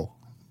like, oh,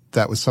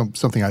 that was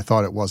something I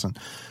thought it wasn't.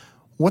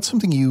 What's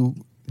something you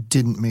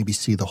didn't maybe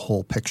see the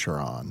whole picture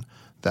on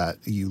that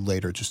you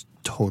later just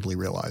totally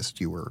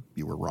realized you were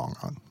wrong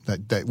on?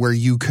 That where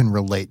you can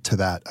relate to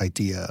that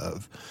idea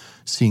of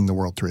seeing the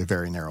world through a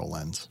very narrow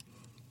lens?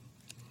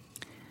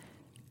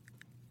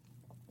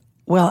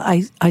 Well,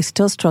 I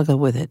still struggle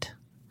with it.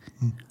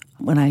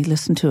 When I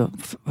listen to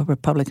a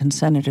Republican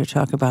senator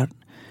talk about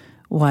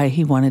why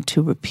he wanted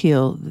to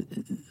repeal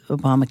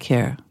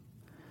Obamacare,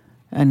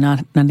 and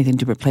not anything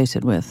to replace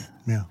it with.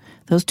 Yeah.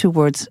 Those two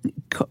words,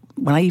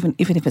 when even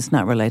if it's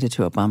not related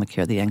to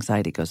Obamacare, the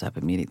anxiety goes up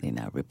immediately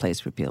now.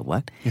 Replace, repeal,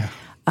 what? Yeah.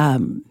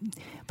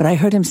 But I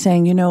heard him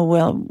saying,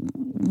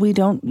 we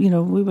don't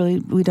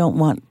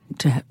want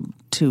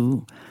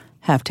to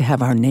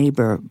have our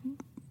neighbor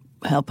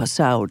help us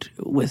out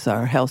with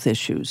our health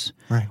issues.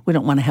 Right. We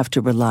don't want to have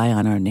to rely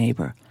on our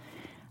neighbor.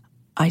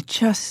 I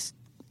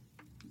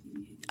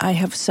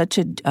have such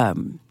a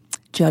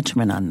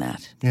judgment on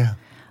that. Yeah.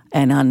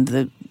 And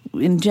on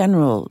in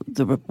general,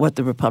 what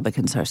the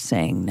Republicans are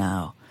saying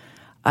now.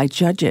 I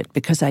judge it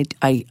because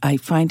I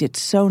find it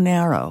so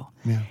narrow.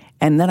 Yeah.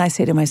 And then I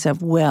say to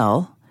myself,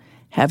 well,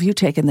 have you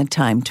taken the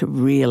time to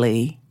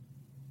really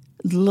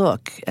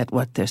look at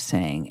what they're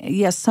saying?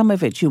 Yes, some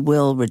of it you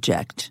will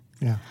reject.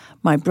 Yeah.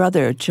 My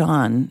brother,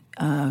 John,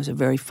 who's a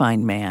very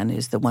fine man,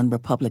 is the one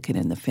Republican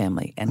in the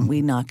family, and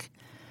we knock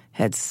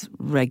heads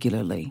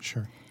regularly.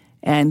 Sure.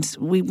 And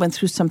we went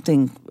through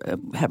something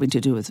having to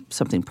do with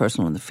something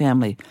personal in the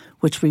family,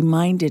 which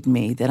reminded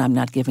me that I'm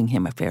not giving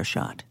him a fair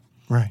shot.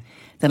 Right.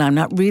 That I'm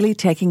not really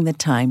taking the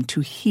time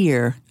to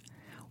hear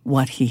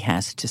what he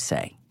has to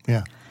say.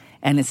 Yeah.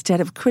 And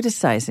instead of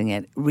criticizing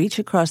it, reach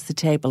across the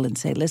table and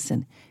say,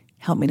 listen,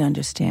 help me to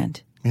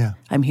understand. Yeah.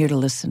 I'm here to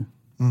listen,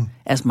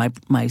 as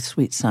my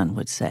sweet son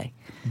would say.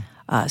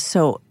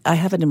 So I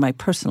have it in my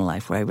personal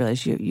life where I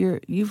realize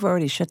you've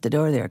already shut the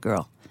door there,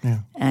 girl. Yeah.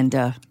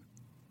 And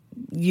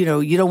you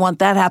don't want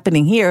that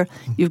happening here.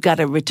 You've got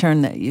to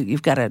return that.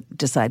 You've got to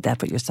decide that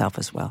for yourself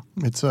as well.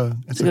 It's a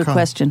good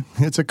question.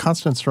 It's a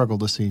constant struggle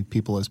to see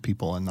people as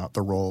people and not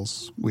the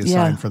roles we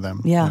assign for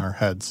them in our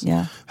heads.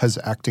 Yeah. Has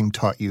acting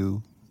taught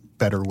you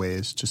better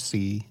ways to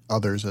see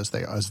others as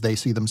they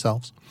see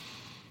themselves?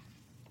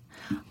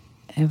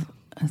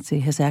 Let's see.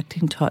 Has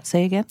acting taught?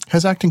 Say again.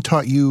 Has acting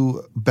taught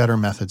you better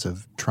methods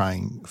of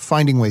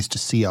finding ways to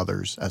see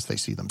others as they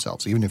see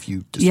themselves, even if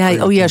you disagree?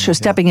 Yeah. Oh, yeah. Sure.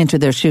 Stepping into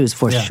their shoes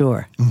for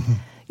sure.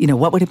 Mm-hmm.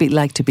 What would it be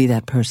like to be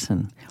that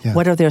person? Yeah.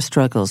 What are their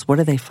struggles? What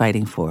are they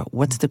fighting for?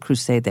 What's the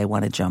crusade they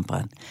want to jump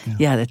on?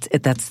 Yeah,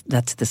 that's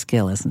the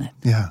skill, isn't it?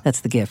 Yeah.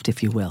 That's the gift,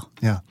 if you will.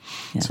 Yeah.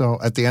 So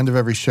at the end of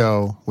every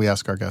show, we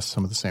ask our guests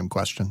some of the same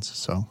questions.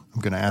 So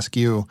I'm going to ask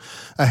you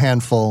a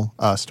handful,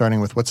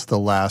 starting with what's the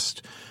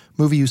last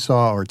movie you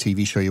saw or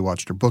TV show you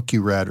watched or book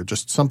you read or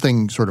just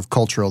something sort of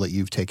cultural that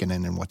you've taken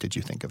in, and what did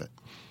you think of it?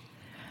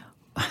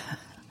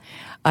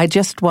 I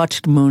just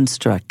watched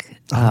Moonstruck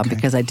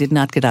because I did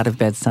not get out of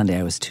bed Sunday.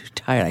 I was too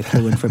tired. I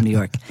flew in from New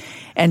York.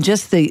 And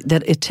just the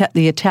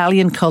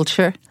Italian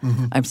culture,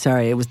 I'm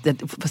sorry, it was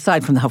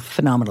aside from how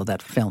phenomenal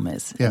that film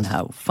is and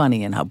how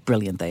funny and how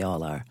brilliant they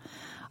all are.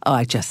 Oh,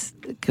 I just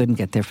couldn't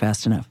get there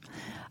fast enough.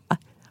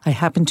 I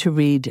happened to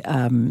read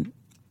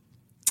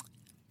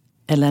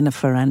Elena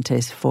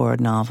Ferrante's 4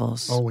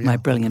 novels, My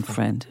Brilliant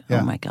Friend.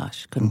 Yeah. Oh, my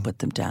gosh, couldn't put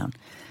them down.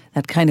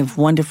 That kind of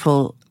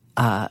wonderful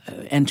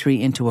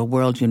entry into a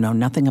world you know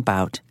nothing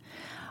about,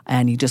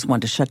 and you just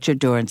want to shut your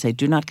door and say,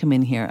 do not come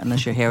in here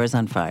unless your hair is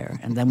on fire,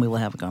 and then we will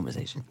have a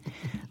conversation.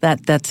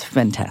 That's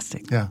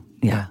fantastic.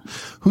 Yeah.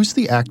 Who's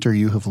the actor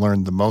you have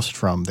learned the most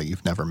from that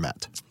you've never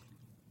met?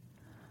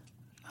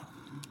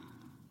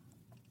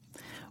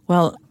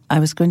 Well, I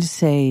was going to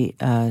say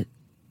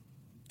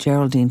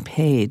Geraldine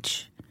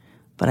Page,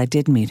 but I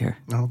did meet her.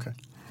 Oh, okay.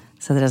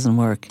 So that doesn't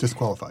work.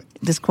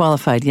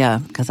 Disqualified, yeah,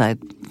 because I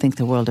think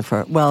the world of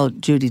her. Well,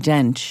 Judi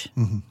Dench,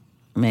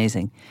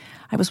 amazing.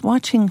 I was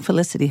watching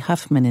Felicity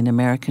Huffman in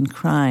American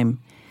Crime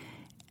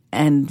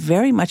and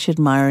very much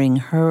admiring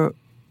her,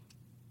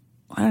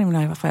 I don't even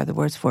know if I have the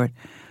words for it,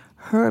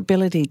 her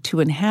ability to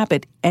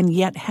inhabit and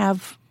yet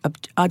have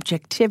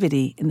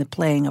objectivity in the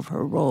playing of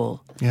her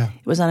role. Yeah.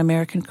 It was on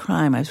American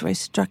Crime. I was very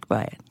struck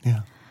by it.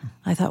 Yeah.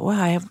 I thought,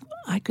 wow,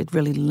 I could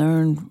really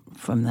learn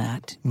from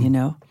that,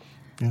 Yeah.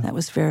 That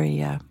was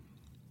very...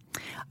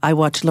 I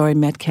watched Laurie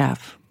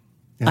Metcalf.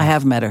 Yeah. I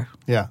have met her.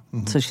 Yeah.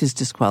 So she's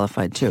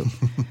disqualified too.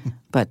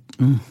 But,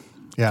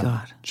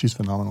 God. She's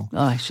phenomenal.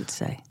 Oh, I should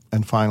say.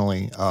 And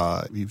finally,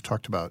 you've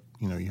talked about,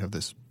 you have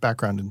this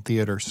background in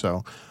theater.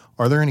 So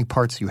are there any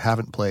parts you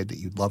haven't played that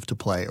you'd love to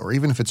play? Or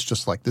even if it's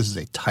just like, this is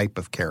a type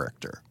of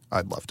character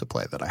I'd love to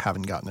play that I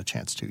haven't gotten a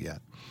chance to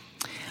yet?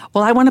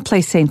 Well, I want to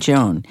play St.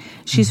 Joan.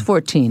 She's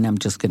 14. I'm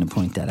just going to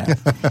point that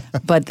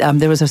out. But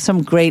there was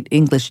some great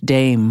English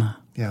dame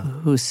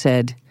who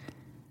said,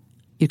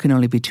 you can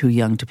only be too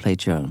young to play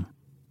Joan.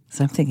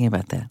 So I'm thinking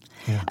about that.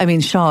 Yeah. I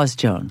mean, Shaw is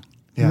Joan.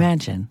 Yeah.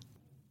 Imagine.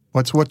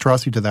 What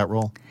draws you to that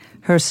role?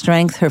 Her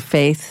strength, her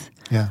faith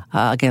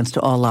against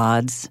all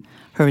odds,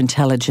 her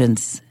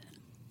intelligence,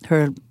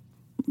 her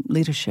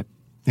leadership.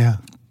 Yeah.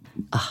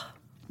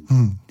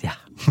 Yeah.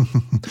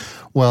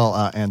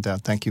 Well, Ann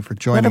Dowd, thank you for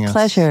joining us. What a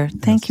pleasure.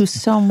 Thank you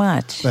so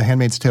much. The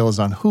Handmaid's Tale is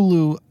on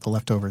Hulu. The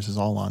Leftovers is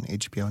all on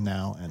HBO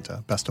now. And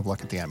best of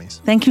luck at the Emmys.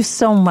 Thank you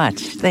so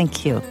much.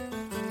 Thank you.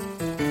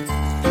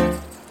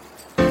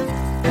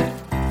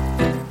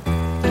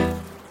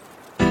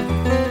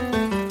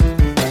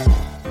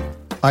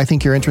 I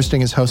Think You're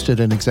Interesting is hosted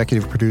and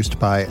executive produced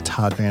by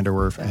Todd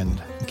Vanderwerf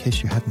and In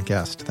case you hadn't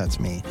guessed, that's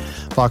me.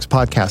 Vox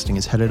Podcasting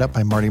is headed up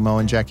by Marty Moe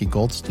and Jackie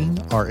Goldstein.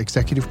 Our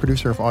executive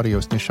producer of audio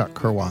is Nishat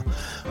Kurwa.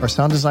 Our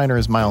sound designer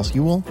is Miles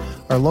Ewell.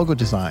 Our logo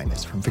design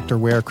is from Victor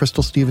Ware,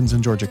 Crystal Stevens,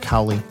 and Georgia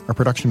Cowley. Our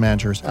production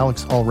manager is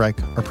Alex Ulreich.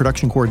 Our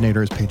production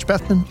coordinator is Paige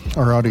Bethman.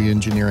 Our audio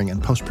engineering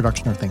and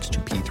post-production are thanks to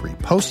P3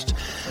 Post.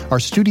 Our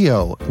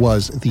studio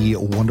was the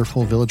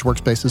wonderful Village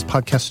Workspaces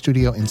podcast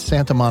studio in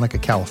Santa Monica,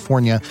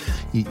 California.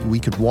 We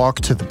could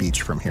walk to the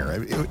beach from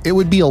here. It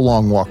would be a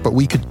long walk, but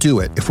we could do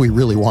it if we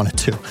really wanted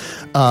to.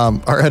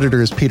 Our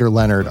editor is Peter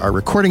Leonard. Our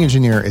recording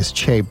engineer is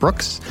Che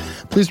Brooks.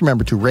 Please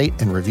remember to rate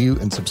and review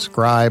and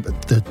subscribe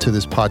to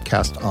this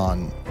podcast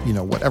on,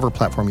 whatever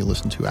platform you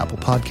listen to, Apple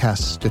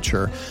Podcasts,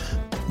 Stitcher,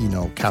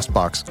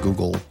 CastBox,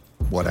 Google,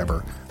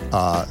 whatever.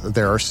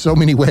 There are so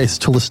many ways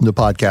to listen to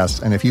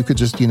podcasts. And if you could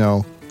just,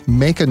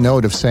 make a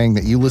note of saying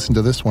that you listen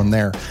to this one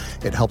there,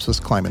 it helps us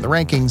climb in the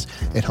rankings.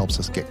 It helps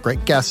us get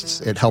great guests.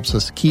 It helps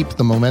us keep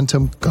the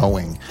momentum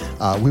going.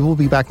 We will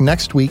be back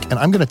next week, and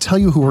I'm going to tell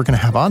you who we're going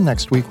to have on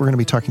next week. We're going to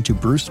be talking to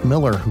Bruce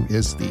Miller, who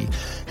is the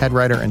head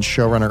writer and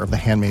showrunner of The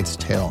Handmaid's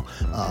Tale,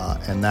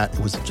 and that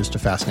was just a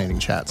fascinating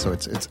chat. So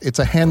it's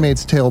a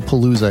Handmaid's Tale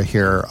palooza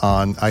here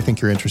on I Think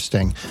You're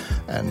Interesting,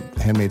 and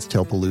Handmaid's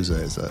Tale palooza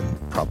is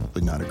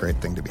probably not a great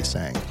thing to be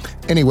saying.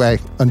 Anyway,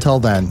 until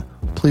then,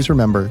 please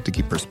remember to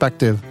keep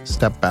perspective,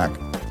 step back,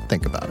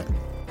 think about it.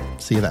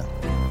 See you then.